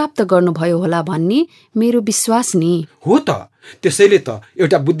सन्देशहरू प्राप्त गर्नुभयो होला भन्ने मेरो विश्वास नि हो। त त्यसैले त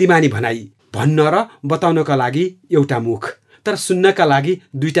एउटा बुद्धिमानी भनाइ, भन्न र बताउनका लागि एउटा मुख, तर सुन्नका लागि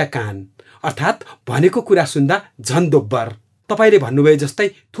 2टा कान, अर्थात् भनेको कुरा सुन्दा झन् दोब्बर। तपाईँले भन्नुभयो जस्तै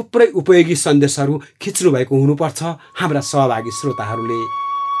थुप्रै उपयोगी सन्देशहरू खिच्नु भएको हुनुपर्छ हाम्रा सहभागी श्रोताहरूले।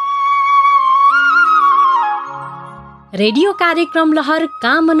 रेडियो कार्यक्रम लहर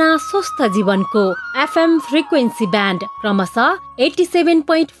कामना स्वस्थ जीवनको FM फ्रिक्वेन्सी ब्यान्ड क्रमशः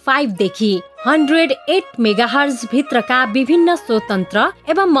 87.5 देखि 108 मेगाहर्ज भित्रका विभिन्न स्वतन्त्र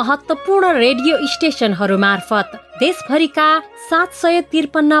एवं महत्वपूर्ण रेडियो स्टेशनहरू मार्फत देशभरिका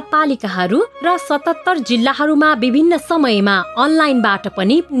 753 पालिकाहरू र 77 जिल्लाहरूमा विभिन्न समयमा अनलाइनबाट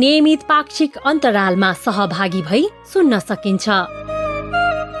पनि नियमित पाक्षिक अन्तरालमा सहभागी भई सुन्न सकिन्छ।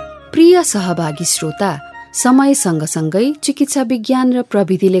 प्रिय सहभागी श्रोता, समय सँगसँगै चिकित्सा विज्ञान र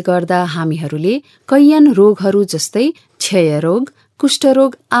प्रविधिले गर्दा हामीहरूले कैयन रोगहरू जस्तै क्षयरोग,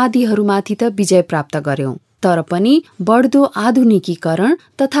 कुष्ठरोग आदिहरूमाथि त विजय प्राप्त गर्यौं। तर पनि बढ्दो आधुनिकीकरण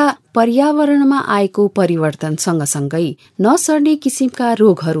तथा पर्यावरणमा आएको परिवर्तन सँगसँगै नसर्ने किसिमका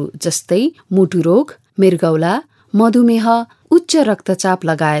रोगहरू जस्तै मुटु रोग, मृगौला, मधुमेह, उच्च रक्तचाप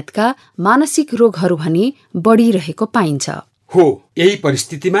लगायतका मानसिक रोगहरू भने बढिरहेको पाइन्छ। हो, यही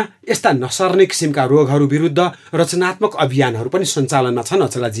परिस्थितिमा यस्ता नसर्ने किसिमका रोगहरू विरुद्ध रचनात्मक अभियानहरू पनि सञ्चालनमा छन्।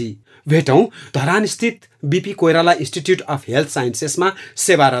 अचलाजी, भेटौं धरान स्थित BP Koirala institute of health साइन्सेसमा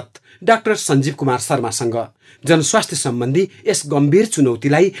सेवारत डाक्टर सञ्जीव कुमार शर्मासँग। जनस्वास्थ्य सम्बन्धी यस गम्भीर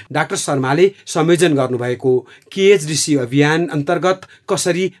चुनौतीलाई डाक्टर शर्माले संयोजन गर्नुभएको केएचडीसी अभियान अन्तर्गत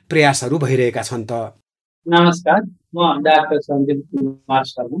कसरी प्रयासहरू भइरहेका छन् त? नमस्कार, म डाक्टर सञ्जीव कुमार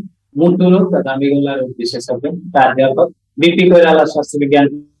शर्मा, मुटु रोग तथा मृगौला रोग विशेषज्ञ, प्राध्यापक बिपी कोइराला स्वास्थ्य विज्ञान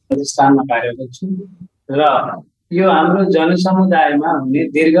प्रतिष्ठानमा कार्यरत छु र यो हाम्रो जनसमुदायमा हुने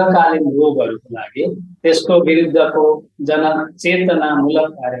दीर्घकालीन रोगहरूको लागि त्यसको विरुद्धको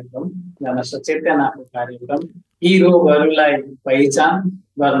जनचेतनामूलक कार्यक्रम, जनसचेतनाको कार्यक्रम, यी रोगहरूलाई पहिचान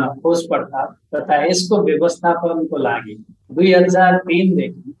गर्न खोज पडताल तथा यसको व्यवस्थापनको लागि 2003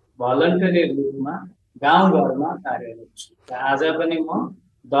 देखि भलन्टरी रूपमा गाउँघरमा कार्यरत छु। आज पनि म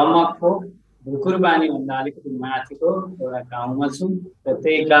दमकको ढुकुरबानी भन्दा अलिकति माथिको एउटा गाउँमा छु र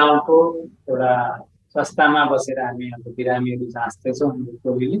त्यही गाउँको एउटा संस्थामा बसेर हामी हाम्रो बिरामीहरू जाँच्दैछौँ। हाम्रो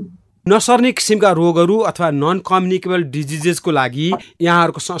टोलीले नसर्ने किसिमका रोगहरू अथवा नन कम्युनिकेबल डिजिजेसको लागि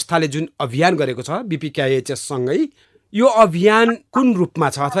यहाँहरूको संस्थाले जुन अभियान गरेको छ BPKIHS सँगै, यो अभियान कुन रूपमा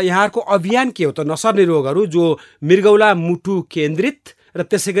छ अथवा यहाँहरूको अभियान के हो त? नसर्ने रोगहरू जो मृगौला मुटु केन्द्रित र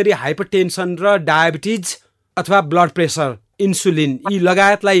त्यसै गरी हाइपरटेन्सन र डायबिटिज अथवा ब्लड प्रेसर, इन्सुलिन यी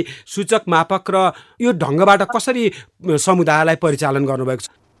लगायतलाई सूचक मापक र यो ढङ्गबाट कसरी समुदायलाई परिचालन गर्नुभएको छ?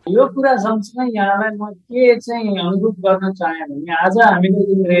 यो कुरा सँगसँगै यहाँलाई म के चाहिँ अनुरोध गर्न चाहेँ भने आज हामीले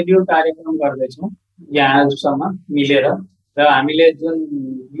जुन रेडियो कार्यक्रम गर्दैछौँ यहाँहरूसँग मिलेर र हामीले जुन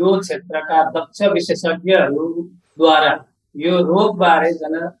यो क्षेत्रका दक्ष विशेषज्ञहरूद्वारा यो रोगबारे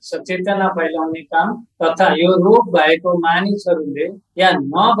जनसचेतना फैलाउने काम तथा यो रोग भएको मानिसहरूले या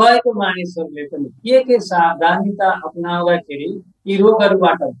नभएको मानिसहरूले पनि के सावधानीता अपनाउँदाखेरि यी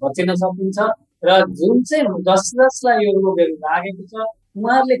रोगहरूबाट बचिन सकिन्छ र जुन चाहिँ जसलाई यो रोगहरू लागेको छ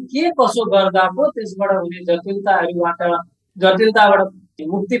उहाँहरूले के कसो गर्दा पो त्यसबाट हुने जटिलताबाट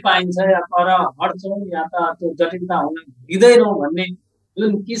मुक्ति पाइन्छ या पर हट्छौँ या त त्यो जटिलता हुन दिँदैनौँ भन्ने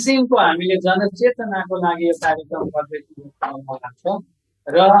जुन किसिमको हामीले जनचेतनाको लागि यो कार्यक्रम गर्दैछौँ लाग्छ।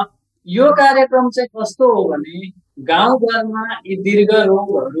 र यो कार्यक्रम चाहिँ कस्तो हो भने गाउँघरमा यी दीर्घ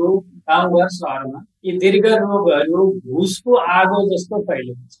रोगहरू, गाउँघर सहरमा यी दीर्घ रोगहरू भुसको आगो जस्तो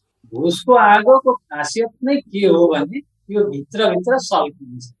फैलिन्छ। भुसको आगोको खासियत नै के हो भने यो भित्रभित्र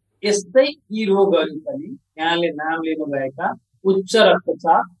सल्किन्छ। यस्तै यी रोगहरू पनि यहाँले नाम लिनुभएका उच्च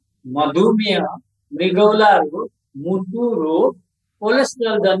रक्तचाप, मधुमेह, मृगौला रोग, मुटु रोग,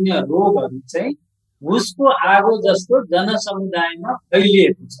 कोलेस्ट्रोल जन्य रोगहरू चाहिँ भुसको आगो जस्तो जनसमुदायमा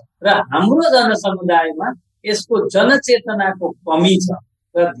फैलिएको छ र हाम्रो जनसमुदायमा यसको जनचेतनाको कमी छ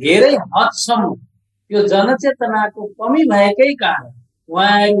र धेरै हदसम्म यो जनचेतनाको कमी भएकै कारण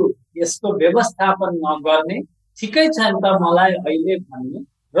उहाँहरू यसको व्यवस्थापन नगर्ने ठिकै छन् त मलाई अहिले भन्ने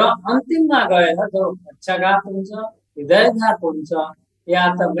र अन्तिममा गएर जो पक्षाघात हुन्छ, हृदयघात हुन्छ या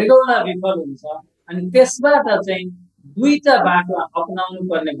त मृगौला विफल हुन्छ अनि त्यसबाट चाहिँ दुईटा बाटो अपनाउनु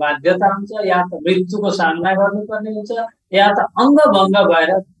पर्ने बाध्यता हुन्छ, या त मृत्युको सामना गर्नुपर्ने हुन्छ या त अङ्गभङ्ग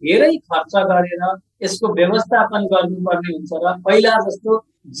भएर धेरै खर्च गरेर यसको व्यवस्थापन गर्नुपर्ने हुन्छ र पहिला जस्तो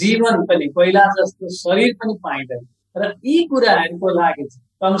जीवन पनि, पहिला जस्तो शरीर पनि पाइँदैन। र यी कुराहरूको लागि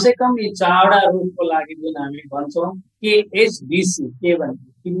कमसे कम यी चारवटा रोगको लागि जुन हामी भन्छौँ KHDC, के भनेको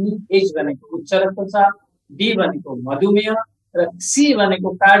किडनी, H भनेको उच्च रक्तचाप, D भनेको मधुमेह र C भनेको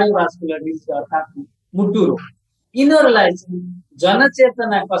कार्डियोभास्कुलर डिजिज अर्थात् मुटु रोग, यिनीहरूलाई चाहिँ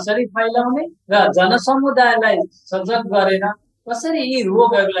जनचेतना कसरी फैलाउने र जनसमुदायलाई सजग गरेर कसरी यी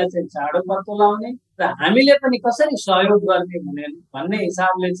रोगहरूलाई चाहिँ चाँडो पत्तो लगाउने र हामीले पनि कसरी सहयोग गर्ने भन्ने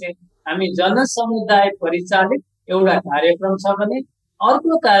हिसाबले चाहिँ हामी जनसमुदाय परिचालित एउटा कार्यक्रम छ भने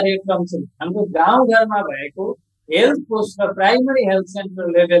अर्को कार्यक्रम चाहिँ हाम्रो गाउँघरमा भएको हेल्थ पोस्ट र प्राइमरी हेल्थ सेन्टर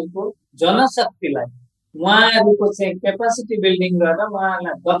लेभलको जनशक्तिलाई उहाँहरूको चाहिँ क्यापासिटी बिल्डिङ गरेर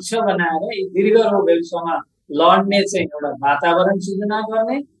उहाँहरूलाई दक्ष बनाएर यी दीर्घ रोगहरूसँग लड्ने चाहिँ एउटा वातावरण सृजना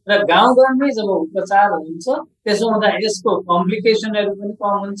गर्ने र गाउँघरमै जब उपचार हुन्छ त्यसो हुँदा यसको कम्प्लिकेसनहरू पनि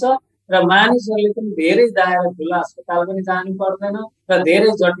कम हुन्छ र मानिसहरूले पनि धेरै दायरा ठुला अस्पताल पनि जानु पर्दैन र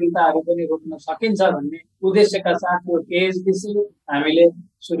धेरै जटिलताहरू पनि रोक्न सकिन्छ भन्ने उद्देश्यका साथ यो KHDC हामीले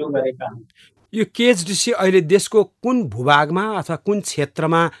सुरु गरेका हौँ। यो KHDC अहिले देशको कुन भूभागमा अथवा कुन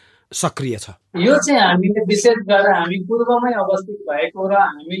क्षेत्रमा सक्रिय छ? यो चाहिँ हामीले विशेष गरेर हामी पूर्वमै अवस्थित भएको र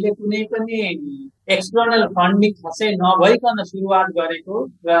हामीले कुनै पनि एक्सटर्नल फन्डिङ खासै नभइकन सुरुवात गरेको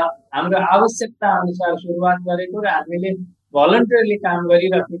र हाम्रो आवश्यकता अनुसार सुरुवात गरेको र हामीले भलन्टियरली काम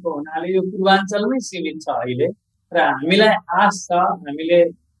गरिरहेको हुनाले यो पूर्वाञ्चलमै सीमित छ अहिले र हामीलाई आश छ हामीले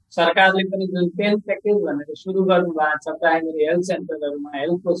सरकारले पनि जुन 10 प्याकेज भनेर सुरु गर्नु भएको छ प्राइमरी हेल्थ सेन्टरहरूमा,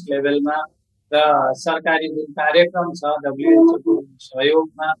 हेल्थ पोस्ट लेभलमा र सरकारी जुन कार्यक्रम छ WHO को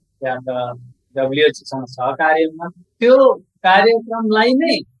सहयोगमा या त WHO सँग सहकार्यमा त्यो कार्यक्रमलाई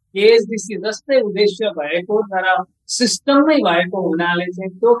नै KHDC जस्तै उद्देश्य भएको तर सिस्टममै भएको हुनाले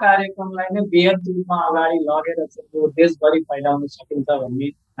चाहिँ त्यो कार्यक्रमलाई नै बृहत रूपमा अगाडि लगेर चाहिँ देशभरि फैलाउन सकिन्छ भन्ने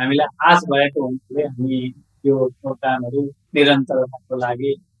हामीलाई आश भएको हुनाले हामी यो प्रोग्रामहरू निरन्तरताको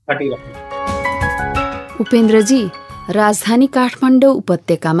लागि खटिरहेका छौँ। उपेन्द्रजी, राजधानी काठमाडौँ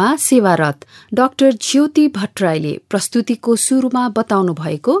उपत्यकामा सेवारत डाक्टर ज्योति भट्टराईले प्रस्तुतिको सुरुमा बताउनु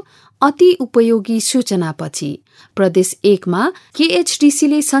भएको अति उपयोगी सूचनापछि प्रदेश 1 मा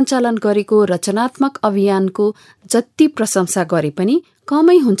केएचडीसीले सञ्चालन गरेको रचनात्मक अभियानको जति प्रशंसा गरे पनि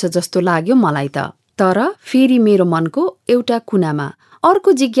कमै हुन्छ जस्तो लाग्यो मलाई त। तर फेरि मेरो मनको एउटा कुनामा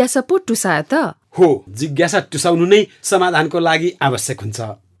अर्को जिज्ञासा पो टुसायो त। हो, जिज्ञासा टुसाउनु नै समाधानको लागि आवश्यक हुन्छ।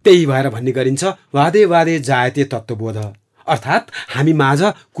 त्यही भएर भन्ने गरिन्छ वादे वादे जायते तत्त्वबोध, अर्थात् हामी माझ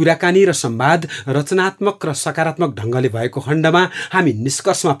कुराकानी र संवाद रचनात्मक र सकारात्मक ढङ्गले भएको खण्डमा हामी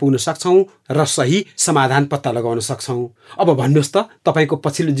निष्कर्षमा पुग्न सक्छौं र सही समाधान पत्ता लगाउन सक्छौं। अब भन्नुहोस् त तपाईको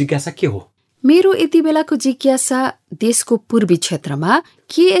पछिल्लो जिज्ञासा के हो? मेरो यति बेलाको जिज्ञासा देशको पूर्वी क्षेत्रमा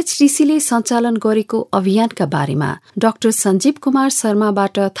केएचडीसीले सञ्चालन गरेको अभियानका बारेमा डाक्टर सञ्जीव कुमार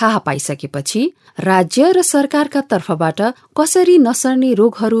शर्माबाट थाहा पाइसकेपछि राज्य र सरकारका तर्फबाट कसरी नसर्ने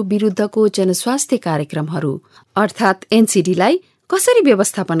रोगहरू विरुद्धको जनस्वास्थ्य कार्यक्रमहरू अर्थात् एनसीडीलाई कसरी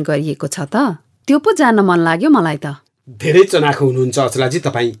व्यवस्थापन गरिएको छ त, त्यो पो जान्न मन लाग्यो मलाई त। धेरै चनाखो हुनुहुन्छ अचलाजी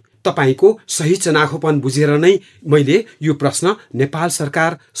तपाईँ। तपाईको सही चनाखोपन बुझेर नै मैले यो प्रश्न नेपाल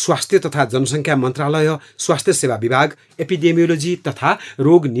सरकार स्वास्थ्य तथा जनसङ्ख्या मन्त्रालय, स्वास्थ्य सेवा विभाग, एपिडेमियोलोजी तथा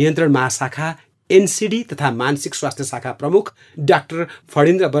रोग नियन्त्रण महाशाखा एनसीडी तथा मानसिक स्वास्थ्य शाखा प्रमुख डाक्टर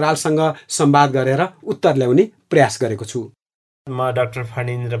फणीन्द्र बरालसँग संवाद गरेर उत्तर ल्याउने प्रयास गरेको छु। म डाक्टर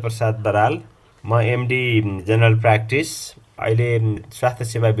फणीन्द्र प्रसाद बराल, म एमडी जनरल प्र्याक्टिस, अहिले स्वास्थ्य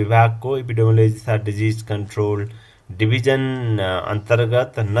सेवा विभागको एपिडेमियोलोजी तथा डिजिज कन्ट्रोल डिभिजन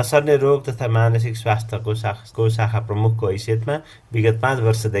अन्तर्गत नसर्ने रोग तथा मानसिक स्वास्थ्यको शाखा प्रमुखको हैसियतमा विगत 5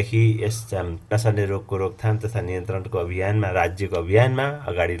 वर्षदेखि यस नसर्ने रोगको रोकथाम तथा नियन्त्रणको अभियानमा, राज्यको अभियानमा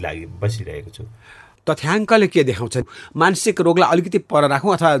अगाडि लागि बसिरहेको छु। तथ्याङ्कले के देखाउँछ? मानसिक रोगलाई अलिकति पर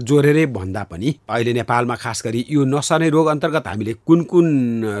राखौँ अथवा जोरेरै भन्दा पनि अहिले नेपालमा खास गरी यो नसर्ने रोग अन्तर्गत हामीले कुन कुन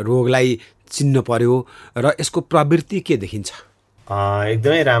रोगलाई चिन्न पर्यो र यसको प्रवृत्ति के देखिन्छ?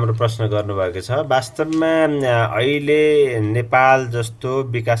 एकदमै राम्रो प्रश्न गर्नुभएको छ। वास्तवमा अहिले नेपाल जस्तो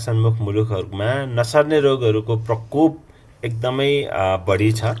विकासोन्मुख मुलुकहरूमा नसर्ने रोगहरूको प्रकोप एकदमै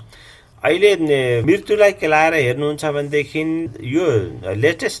बढी छ। अहिले मृत्युलाई केलाएर हेर्नुहुन्छ भनेदेखि यो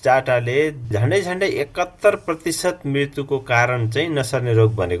लेटेस्ट डाटाले झन्डै 71% मृत्युको कारण चाहिँ नसर्ने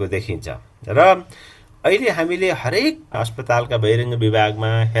रोग भनेको देखिन्छ। र अहिले हामीले हरेक अस्पतालका बहिरङ्ग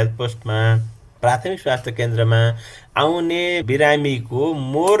विभागमा, हेल्थ पोस्टमा, प्राथमिक स्वास्थ्य केन्द्रमा आउने बिरामीको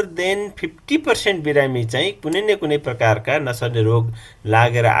मोर देन 50% बिरामी चाहिँ कुनै न कुनै प्रकारका नसर्ने रोग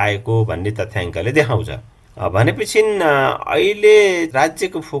लागेर आएको भन्ने तथ्याङ्कले देखाउँछ। भनेपछि अहिले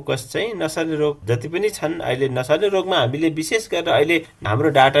राज्यको फोकस चाहिँ नसर्ने रोग जति पनि छन्, अहिले नसर्ने रोगमा हामीले विशेष गरेर अहिले हाम्रो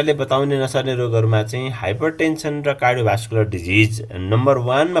डाटाले बताउने नसर्ने रोगहरूमा चाहिँ हाइपरटेन्सन र कार्डियोभास्कुलर डिजिज नम्बर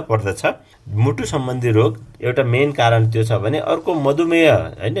 1 मा पर्दछ। मुटु सम्बन्धी रोग एउटा मेन कारण त्यो छ भने अर्को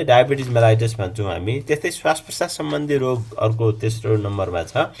मधुमेह हैन, डायबिटिज मेलाइटिस भन्छौँ हामी। त्यस्तै श्वास प्रश्वास सम्बन्धी रोग अर्को तेस्रो नम्बरमा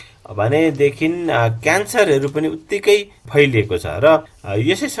छ। भनेदेखि क्यान्सरहरू पनि उत्तिकै फैलिएको छ। र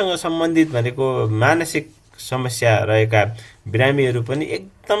यसैसँग सम्बन्धित भनेको मानसिक समस्या रहेका बिरामीहरू पनि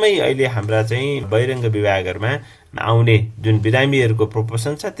एकदमै अहिले हाम्रा चाहिँ बहिरङ्ग विभागहरूमा आउने जुन बिरामीहरूको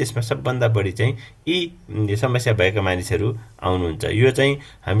प्रोपोर्सन छ त्यसमा सबभन्दा बढी चाहिँ यी समस्या भएका मानिसहरू आउनुहुन्छ। यो चाहिँ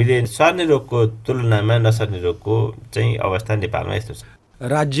हामीले सर्ने रोगको तुलनामा नसर्ने रोगको चाहिँ अवस्था नेपालमा यस्तो छ।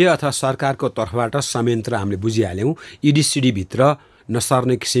 राज्य अथवा सरकारको तर्फबाट संयन्त्र हामीले बुझिहाल्यौँ EDCD भित्र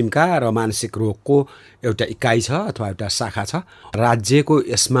नसर्ने किसिमका र मानसिक रोगको एउटा इकाइ छ अथवा एउटा शाखा छ। राज्यको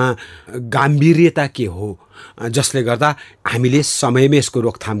यसमा गाम्भीर्यता के हो जसले गर्दा हामीले समयमै यसको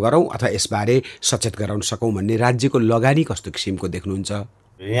रोकथाम गरौँ अथवा यसबारे सचेत गराउन सकौँ भन्ने राज्यको लगानी कस्तो किसिमको देख्नुहुन्छ?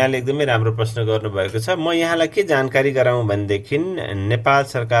 यहाँले एकदमै राम्रो प्रश्न गर्नुभएको छ। म यहाँलाई के जानकारी गराउँ भनेदेखि नेपाल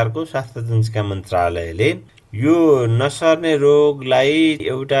सरकारको स्वास्थ्य जनसङ्ख्या मन्त्रालयले यो नसर्ने रोगलाई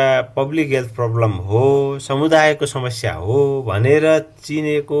एउटा पब्लिक हेल्थ प्रब्लम हो, समुदायको समस्या हो भनेर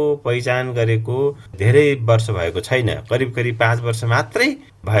चिनेको, पहिचान गरेको धेरै वर्ष भएको छैन। करिब 5 वर्ष मात्रै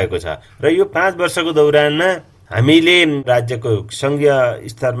भएको छ। र यो 5 वर्षको दौरानमा हामीले राज्यको संघीय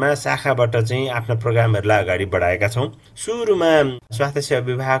स्तरमा शाखाबाट चाहिँ आफ्ना प्रोग्रामहरूलाई अगाडि बढाएका छौँ। सुरुमा स्वास्थ्य सेवा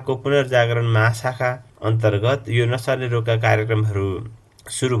विभागको पुनर्जागरण महाशाखा अन्तर्गत यो नसर्ने रोगका कार्यक्रमहरू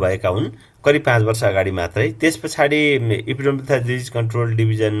सुरु भएका हुन् करिब 5 वर्ष अगाडि मात्रै। त्यस पछाडि एपिडेमियोलोजी तथा डिजिज कन्ट्रोल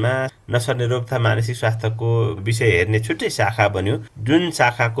डिभिजनमा नसर्ने रोग तथा मानसिक स्वास्थ्यको विषय हेर्ने छुट्टै शाखा बन्यो, जुन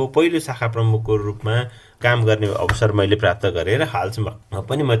शाखाको पहिलो शाखा प्रमुखको रूपमा काम गर्ने अवसर मैले प्राप्त गरेर हालसम्म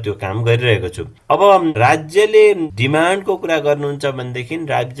पनि म त्यो काम गरिरहेको छु। अब राज्यले डिमान्डको कुरा गर्नुहुन्छ भनेदेखि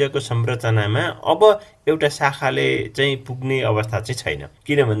राज्यको संरचनामा अब एउटा शाखाले चाहिँ पुग्ने अवस्था चाहिँ छैन।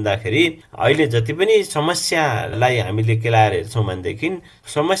 किन भन्दाखेरि अहिले जति पनि समस्यालाई हामीले केलाएर हेर्छौँ भनेदेखि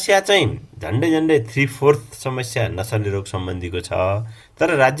समस्या चाहिँ झन्डै 3/4 समस्या नसर्ने रोग सम्बन्धीको छ।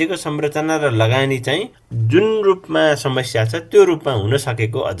 तर राज्यको संरचना र लगानी चाहिँ जुन रूपमा समस्या छ त्यो रूपमा हुन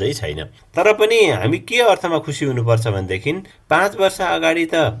सकेको अझै छैन। तर पनि हामी के अर्थमा खुसी हुनुपर्छ भनेदेखि 5 वर्ष अगाडि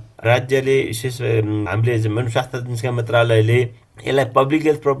त राज्यले विशेष हामीले मानव स्वास्थ्य जनसङ्ख्या मन्त्रालयले यसलाई पब्लिक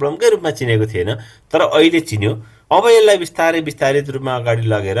हेल्थ प्रब्लमकै रूपमा चिनेको थिएन, तर अहिले चिन्यो। अब यसलाई विस्तारित रूपमा अगाडि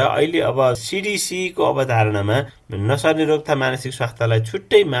लगेर अहिले अब CDC को अवधारणामा नसर्ने रोग तथा मानसिक स्वास्थ्यलाई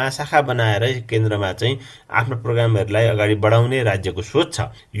छुट्टै महाशाखा बनाएर केन्द्रमा चाहिँ आफ्नो प्रोग्रामहरूलाई अगाडि बढाउने राज्यको सोच छ।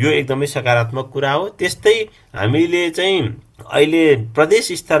 यो एकदमै सकारात्मक कुरा हो। त्यस्तै हामीले चाहिँ अहिले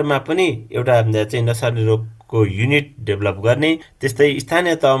प्रदेश स्तरमा पनि एउटा चाहिँ नसर्ने रोगको युनिट डेभलप गर्ने, त्यस्तै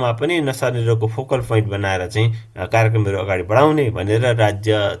स्थानीय तहमा पनि नसर्ने रोगको फोकल पोइन्ट बनाएर चाहिँ कार्यक्रमहरू अगाडि बढाउने भनेर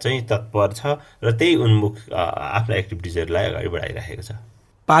राज्य चाहिँ तत्पर छ र त्यही उन्मुख आफ्ना एक्टिभिटिजहरूलाई अगाडि बढाइरहेको छ।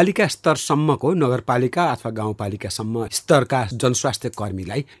 पालिका स्तरसम्मको नगरपालिका अथवा गाउँपालिकासम्म स्तरका जनस्वास्थ्य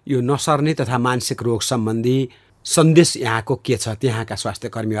कर्मीलाई यो नसर्ने तथा मानसिक रोग सम्बन्धी सन्देश यहाँको के छ, त्यहाँका स्वास्थ्य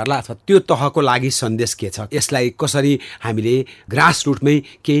कर्मीहरूलाई अथवा त्यो तहको लागि सन्देश के छ, यसलाई कसरी हामीले ग्रास रुटमै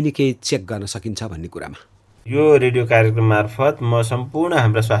केही न केही चेक गर्न सकिन्छ भन्ने कुरामा यो रेडियो कार्यक्रम मार्फत म सम्पूर्ण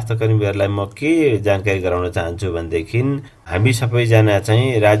हाम्रा स्वास्थ्य कर्मीहरूलाई म के जानकारी गराउन चाहन्छु भनेदेखि हामी सबैजना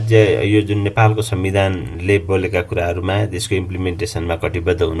चाहिँ राज्य यो जुन नेपालको संविधानले बोलेका कुराहरूमा त्यसको इम्प्लिमेन्टेसनमा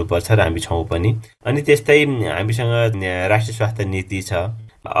कटिबद्ध हुनुपर्छ र हामी छौँ पनि। अनि त्यस्तै हामीसँग राष्ट्रिय स्वास्थ्य नीति छ।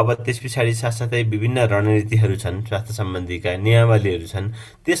 अब त्यस पछाडि साथसाथै विभिन्न रणनीतिहरू छन्, स्वास्थ्य सम्बन्धीका नियमावलीहरू छन्।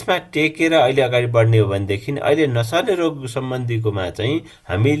 त्यसमा टेकेर अहिले अगाडि बढ्ने हो भनेदेखि अहिले नसर्ने रोग सम्बन्धीकोमा चाहिँ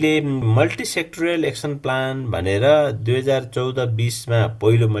हामीले मल्टी सेक्टोरियल एक्सन प्लान भनेर 2014-20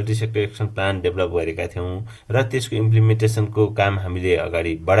 पहिलो multi sectoral action plan develop गरेका थियौँ र त्यसको इम्प्लिमेन्टेसनको काम हामीले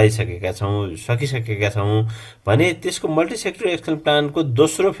अगाडि बढाइसकेका छौँ, सकिसकेका छौँ भने त्यसको मल्टी सेक्टोरियल एक्सन प्लानको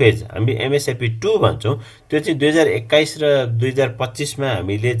दोस्रो फेज हामी MSAP2 भन्छौँ, त्यो चाहिँ 2021 र 2025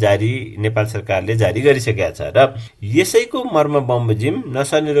 हामीले नेपाल सरकारले जारी गरिसकेका छ र यसैको मर्म बमोजिम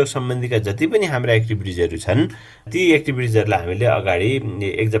नसर्ने रोग सम्बन्धीका जति पनि हाम्रा एक्टिभिटिजहरू छन् ती एक्टिभिटिजहरूलाई हामीले अगाडि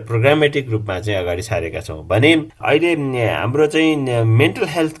एकदम प्रोग्रामेटिक रूपमा चाहिँ अगाडि सारेका छौँ भने अहिले हाम्रो चाहिँ मेन्टल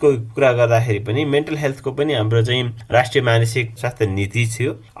हेल्थको कुरा गर्दाखेरि पनि मेन्टल हेल्थको पनि हाम्रो चाहिँ राष्ट्रिय मानसिक स्वास्थ्य नीति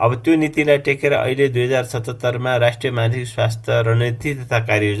थियो। अब त्यो नीतिलाई टेकेर अहिले 2077 राष्ट्रिय मानसिक स्वास्थ्य रणनीति तथा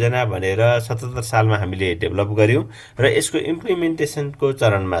कार्ययोजना भनेर 77 सालमा हामीले डेभलप गर्यौं र यसको इम्प्लिमेन्टेसनको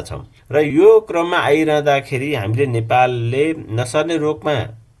चरणमा छौं र यो क्रममा आइरहँदाखेरि हामीले नेपालले नसर्ने रोगमा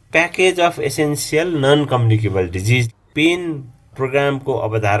package of essential non communicable disease pain प्रोग्रामको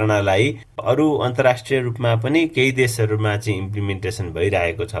अवधारणालाई अरु अन्तर्राष्ट्रिय रूपमा पनि केही देशहरूमा चाहिँ इम्प्लिमेन्टेसन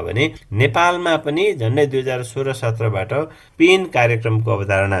भइरहेको छ भने नेपालमा पनि झन्डै 2016-17 बाट पेन कार्यक्रमको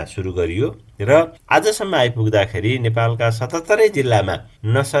अवधारणा सुरु गरियो र आजसम्म आइपुग्दाखेरि नेपालका 77 जिल्लामा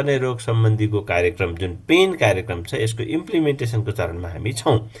नसर्ने रोग सम्बन्धीको कार्यक्रम जुन पेन कार्यक्रम छ यसको इम्प्लिमेन्टेसनको चरणमा हामी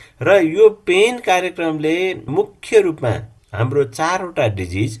छौं र यो पेन कार्यक्रमले मुख्य रूपमा हाम्रो 4 वटा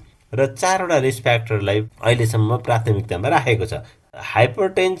डिजिज र 4 वटा रिस्क फ्याक्टरलाई अहिलेसम्म प्राथमिकतामा राखेको छ।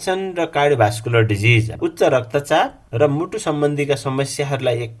 हाइपरटेन्सन र कार्डियोभास्कुलर डिजिज, उच्च रक्तचाप र मुटु सम्बन्धीका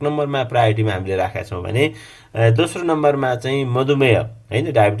समस्याहरूलाई 1 नम्बरमा प्रायोरिटीमा हामीले राखेका छौं भने दोस्रो नम्बरमा चाहिँ मधुमेह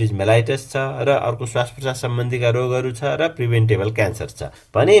हैन डायबिटिज मेलाइटस छ र अर्को श्वास प्रश्वास सम्बन्धीका रोगहरू छ र प्रिभेन्टेबल क्यान्सर छ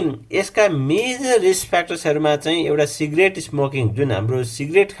भने यसका मेजर रिस्क फ्याक्टर्सहरूमा चाहिँ एउटा सिगरेट स्मोकिङ जुन हाम्रो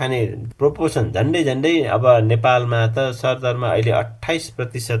सिगरेट खाने प्रोपोर्सन झन्डै अब नेपालमा त सरदरमा अहिले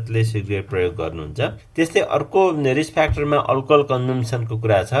 28% ले सिगरेट प्रयोग गर्नुहुन्छ। त्यस्तै अर्को रिस्क फ्याक्टरमा अल्कोहल कन्जम्सनको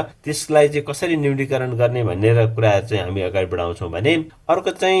कुरा छ, त्यसलाई चाहिँ कसरी न्यूनीकरण गर्ने भन्ने कुरा चाहिँ हामी अगाडि बढाउँछौं भने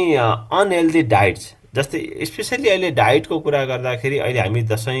अर्को चाहिँ अनहेल्दी डाइट्स जस्तै स्पेशली अहिले डाइटको कुरा गर्दाखेरि अहिले हामी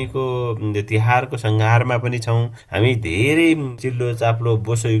दशैंको तिहारको संहारमा पनि छौं। हामी धेरै चिल्लो चाप्लो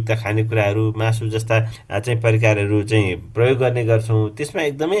बोसोयुक्त खानेकुराहरू मासु जस्ता चाहिँ परिकारहरू चाहिँ प्रयोग गर्ने गर्छौं। त्यसमा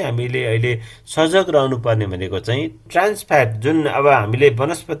एकदमै हामीले अहिले सजग रहनु पर्ने भनेको चाहिँ ट्रान्स फ्याट जुन अब हामीले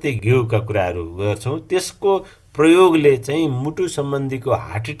वनस्पति घिउका कुराहरू गर्छौं त्यसको प्रयोगले चाहिँ मुटु सम्बन्धीको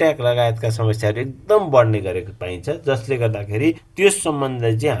हार्ट अट्याक लगायतका समस्याहरू एकदम बढ्ने गरेको पाइन्छ, जसले गर्दाखेरि त्यस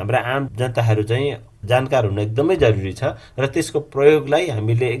सम्बन्धले चाहिँ हाम्रा आम जनताहरू चाहिँ जानकार हुन एकदमै जरुरी छ र त्यसको प्रयोगलाई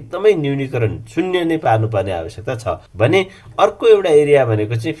हामीले एकदमै न्यूनीकरण शून्य नै पार्नुपर्ने आवश्यकता छ भने अर्को एउटा एरिया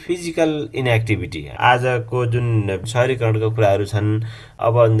भनेको चाहिँ फिजिकल इनएक्टिभिटी। आजको जुन शहरीकरणको कुराहरू छन्,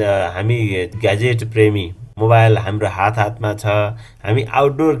 अब हामी ग्याजेट प्रेमी, मोबाइल हाम्रो हातमा छ, हामी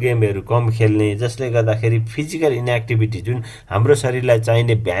आउटडोर गेमहरू कम खेल्ने जसले गर्दाखेरि फिजिकल इनएक्टिभिटी जुन हाम्रो शरीरलाई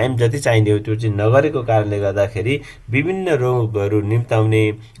चाहिने व्यायाम जति चाहिने हो त्यो चाहिँ नगरेको कारणले गर्दाखेरि विभिन्न रोगहरू निम्ताउने,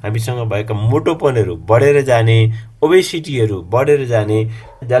 हामीसँग भएका मोटोपनहरू बढेर जाने, ओबेसिटीहरू बढेर जाने,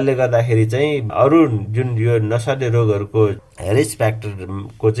 जसले गर्दाखेरि चाहिँ अरु जुन यो नसर्ने रोगहरूको रिस्क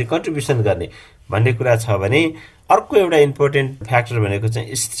फ्याक्टरको चाहिँ कन्ट्रिब्युसन गर्ने भन्ने कुरा छ भने अर्को एउटा इम्पोर्टेन्ट फ्याक्टर भनेको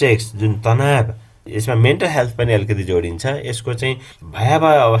चाहिँ स्ट्रेस जुन तनाव यसमा मेन्टल हेल्थ पनि अलिकति जोडिन्छ। यसको चाहिँ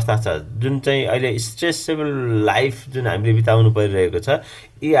भयावह अवस्था छ जुन चाहिँ अहिले स्ट्रेसेबल लाइफ जुन हामीले बिताउनु परिरहेको छ,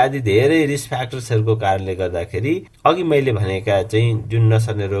 यी आदि धेरै रिस्क फ्याक्टर्सहरूको कारणले गर्दाखेरि अघि मैले भनेका चाहिँ जुन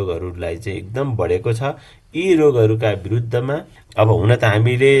नसर्ने रोगहरूलाई चाहिँ एकदम बढेको छ। यी रोगहरूका विरुद्धमा अब हुन त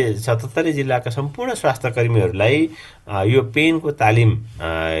हामीले 77 जिल्लाका सम्पूर्ण स्वास्थ्य कर्मीहरूलाई यो पेनको तालिम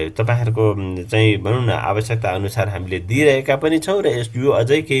तपाईँहरूको चाहिँ भनौँ न आवश्यकता अनुसार हामीले दिइरहेका पनि छौँ र यो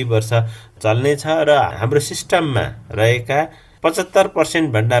अझै केही वर्ष चल्नेछ र हाम्रो सिस्टममा रहेका 75%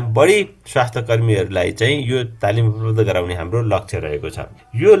 भन्दा बढी स्वास्थ्य कर्मीहरूलाई चाहिँ यो तालिम उपलब्ध गराउने हाम्रो लक्ष्य रहेको छ।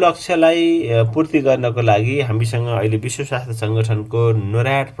 यो लक्ष्यलाई पूर्ति गर्नको लागि हामीसँग अहिले विश्व स्वास्थ्य सङ्गठनको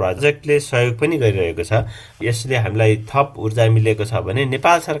नोर्याड प्रोजेक्टले सहयोग पनि गरिरहेको छ। यसले हामीलाई थप ऊर्जा मिलेको छ भने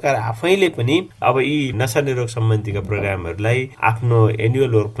नेपाल सरकार आफैले पनि अब यी नसर्ने रोग सम्बन्धीका प्रोग्रामहरूलाई आफ्नो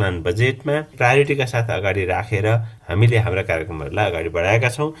एनुअल वर्क प्लान बजेटमा प्रायोरिटीका साथ अगाडि राखेर हामीले हाम्रा कार्यक्रमहरूलाई अगाडि बढाएका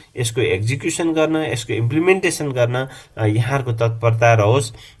छौँ। यसको एक्जिक्युसन गर्न, यसको इम्प्लिमेन्टेसन गर्न यहाँहरूको तत्परता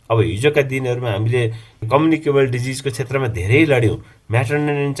रहोस्। अब हिजोका दिनहरूमा हामीले कम्युनिकेबल डिजिजको क्षेत्रमा धेरै लड्यौँ,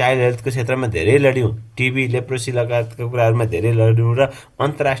 म्याटर्नल एन्ड चाइल्ड हेल्थको क्षेत्रमा धेरै लड्यौँ, टिबी लेप्रोसी लगायतका कुराहरूमा धेरै लड्यौँ र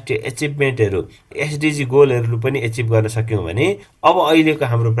अन्तर्राष्ट्रिय एचिभमेन्टहरू एसडिजी गोलहरू पनि एचिभ गर्न सक्यौँ भने अब अहिलेको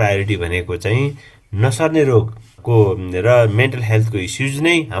हाम्रो प्रायोरिटी भनेको चाहिँ नसर्ने रोगको र मेन्टल हेल्थको इस्युज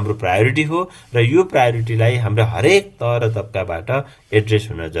नै हाम्रो प्रायोरिटी हो र यो प्रायोरिटीलाई हाम्रो हरेक तह र तबकाबाट एड्रेस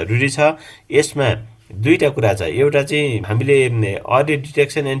हुन जरुरी छ। यसमा दुईटा कुरा छ। एउटा चाहिँ हामीले अर्ली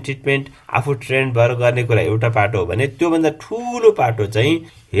डिटेक्सन एन्ड ट्रिटमेन्ट आफू ट्रेन्ड भएर गर्ने कुरा एउटा पाटो हो भने त्योभन्दा ठुलो पाटो चाहिँ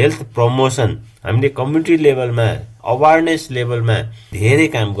हेल्थ प्रमोसन, हामीले कम्युनिटी लेभलमा अवेरनेस लेभलमा धेरै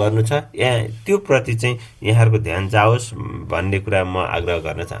काम गर्नु छ। त्यो प्रति चाहिँ यहाँहरूको ध्यान जाओस् भन्ने कुरा म आग्रह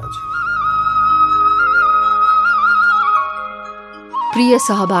गर्न चाहन्छु। प्रिय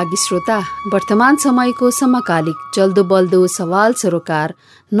सहभागी श्रोता, वर्तमान समयको समकालिक जल्दो बल्दो सवाल सरोकार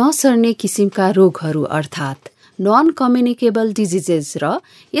नसर्ने किसिमका रोगहरू अर्थात् नन कम्युनिकेबल डिजिजेस र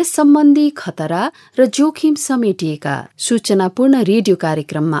यस सम्बन्धी खतरा र जोखिम समेटिएका सूचनापूर्ण रेडियो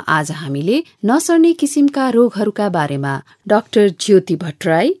कार्यक्रममा आज हामीले नसर्ने किसिमका रोगहरूका बारेमा डाक्टर ज्योति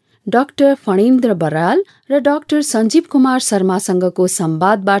भट्टराई, डाक्टर फणीन्द्र बराल र डाक्टर सञ्जीव कुमार शर्मासँगको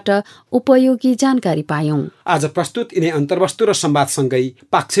संवादबाट उपयोगी जानकारी पायौं। आज प्रस्तुत यिनै अन्तर्वस्तु र संवादसँगै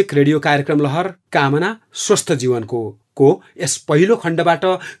पाक्षिक रेडियो कार्यक्रम लहर कामना स्वस्थ जीवनको यस पहिलो खण्डबाट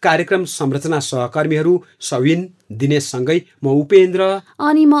कार्यक्रम संरचना सहकर्मीहरू सविन, दिनेशसँगै म उपेन्द्र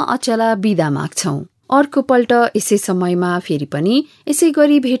अनि म अचला बिदा माग्छौं। अर्को पल्ट यसै समयमा फेरि पनि यसै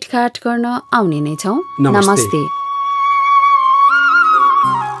गरी भेटघाट गर्न आउने नै छौं। नमस्ते।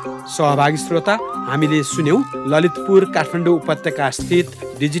 सहभागी श्रोता, हामीले सुन्यौं ललितपुर काठमाडौँ उपत्यका स्थित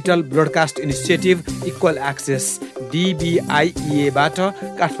digital broadcast initiative equal access DBIEA-बाट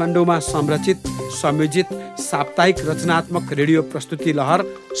काठमाडौँमा संरचित संयोजित साप्ताहिक रचनात्मक रेडियो प्रस्तुति लहर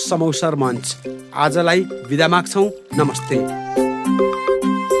समौसर मञ्च। आजलाई बिदा माग्छौं। नमस्ते।